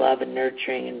 which is love and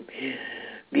nurturing and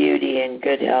beauty and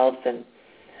good health. And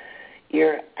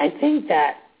I think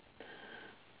that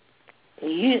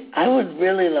I would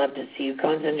really love to see you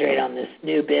concentrate on this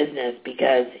new business,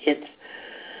 because it's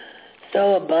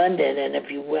so abundant, and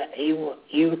if you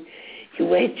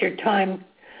waste your time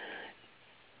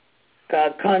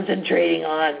concentrating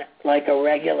on like a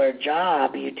regular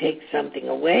job, you take something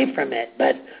away from it.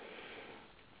 But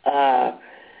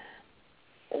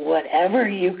whatever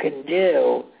you can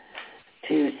do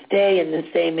to stay in the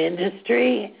same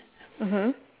industry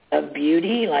of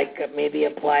beauty, like maybe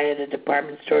apply at a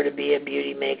department store to be a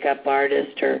beauty makeup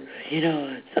artist, or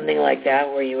something like that,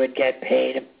 where you would get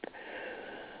paid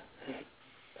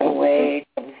a wage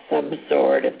of some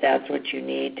sort if that's what you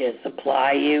need to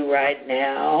supply you right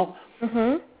now.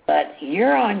 But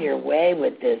you're on your way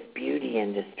with this beauty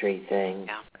industry thing.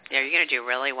 Yeah, you're going to do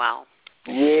really well.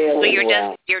 Really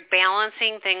so you're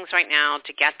balancing things right now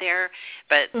to get there,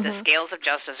 but the scales of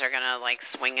justice are going to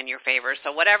swing in your favor.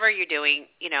 So whatever you're doing,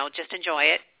 just enjoy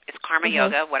it. It's karma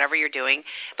yoga, whatever you're doing,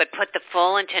 but put the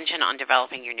full intention on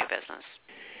developing your new business.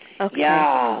 Okay.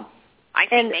 Yeah. I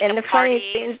think and the parties,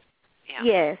 funny thing,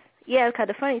 yes, because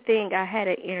the funny thing, I had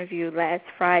an interview last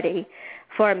Friday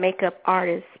for a makeup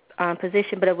artist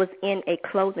position, but it was in a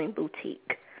clothing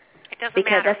boutique. It doesn't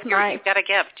matter. You've got a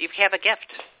gift. You have a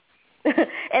gift.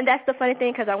 And that's the funny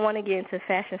thing, because I want to get into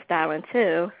fashion styling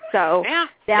too. So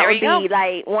that would be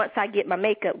once I get my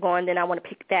makeup going, then I want to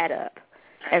pick that up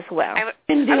as well. I was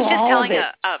just telling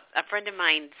a friend of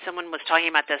mine, someone was talking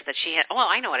about this, that she had,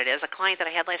 I know what it is, a client that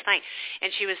I had last night,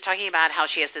 and she was talking about how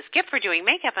she has this gift for doing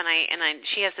makeup, and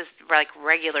she has this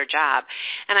regular job,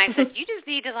 and I said, you just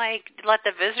need to let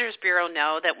the Visitors Bureau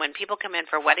know that when people come in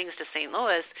for weddings to St.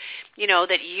 Louis,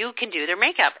 that you can do their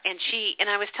makeup. And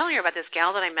I was telling her about this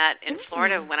gal that I met in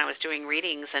Florida when I was doing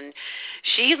readings, and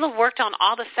she worked on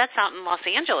all the sets out in Los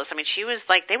Angeles. I mean, she was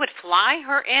they would fly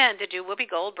her in to do Whoopi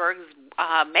Goldberg's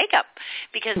makeup,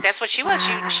 because that's what she was.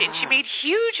 She made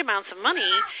huge amounts of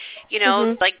money,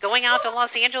 going out to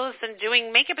Los Angeles and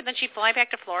doing makeup, and then she'd fly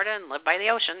back to Florida and live by the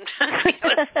ocean.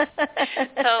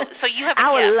 so you have.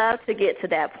 I would love to get to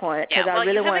that point, because I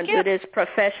really want to do this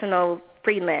professional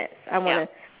freelance. I want to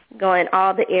go in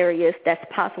all the areas that's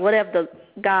possible, whatever the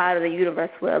God or the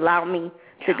universe will allow me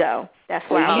to go. That's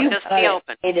why I'll just be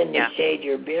open. In the shade,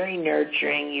 you're very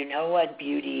nurturing. You know what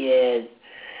beauty is.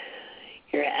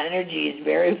 Your energy is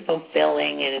very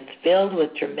fulfilling, and it's filled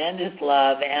with tremendous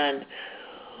love. And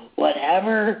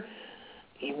wherever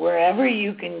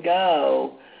you can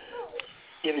go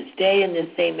to stay in the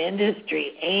same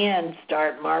industry and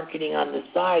start marketing on the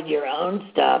side your own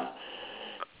stuff,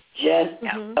 just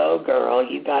go, girl.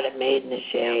 You got it made in the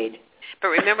shade. But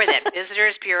remember that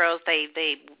Visitors Bureaus, they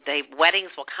weddings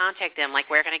will contact them,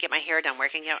 where can I get my hair done? Where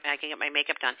can I get my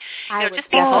makeup done?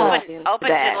 Just be open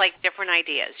to different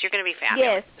ideas. You're going to be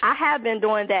fabulous. Yes, I have been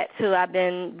doing that too. I've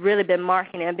really been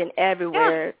marketing. I've been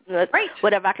everywhere,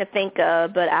 whatever I can think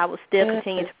of. But I will still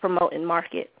continue to promote and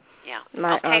market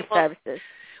my own services.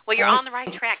 Well, you're on the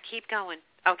right track. Keep going.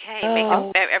 Okay, make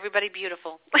everybody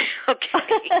beautiful.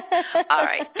 Okay. All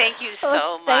right. Thank you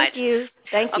so much. Thank you.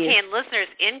 Okay, and listeners,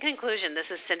 in conclusion, this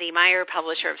is Cynde Meyer,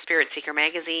 publisher of Spirit Seeker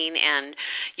Magazine, and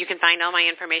you can find all my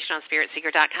information on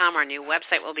spiritseeker.com. Our new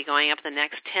website will be going up in the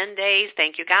next 10 days.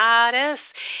 Thank you, Goddess.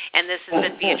 And this has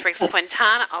been Beatrex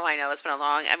Quintana. Oh, I know, it's been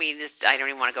I don't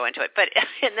even want to go into it. But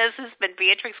and this has been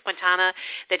Beatrex Quintana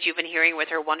that you've been hearing with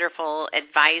her wonderful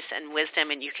advice and wisdom,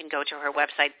 and you can go to her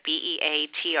website,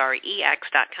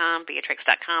 beatrex.com,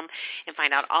 beatrex.com, and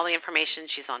find out all the information.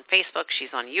 She's on Facebook.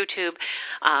 She's on YouTube,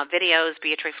 videos,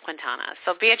 Beatrex Quintana.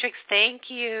 So, Beatrex, thank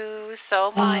you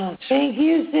so much. Thank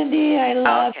you, Cynde. I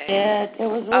loved it. It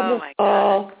was wonderful. Oh, my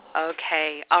God.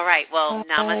 Okay. All right. Well,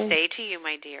 namaste to you,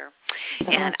 my dear.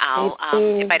 And I'll,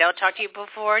 if I don't talk to you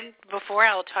before, we'll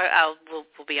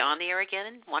be on the air again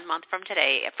in 1 month from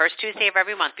today. First Tuesday of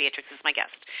every month, Beatrex is my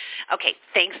guest. Okay.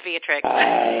 Thanks, Beatrex.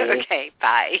 Bye. Okay.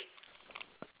 Bye.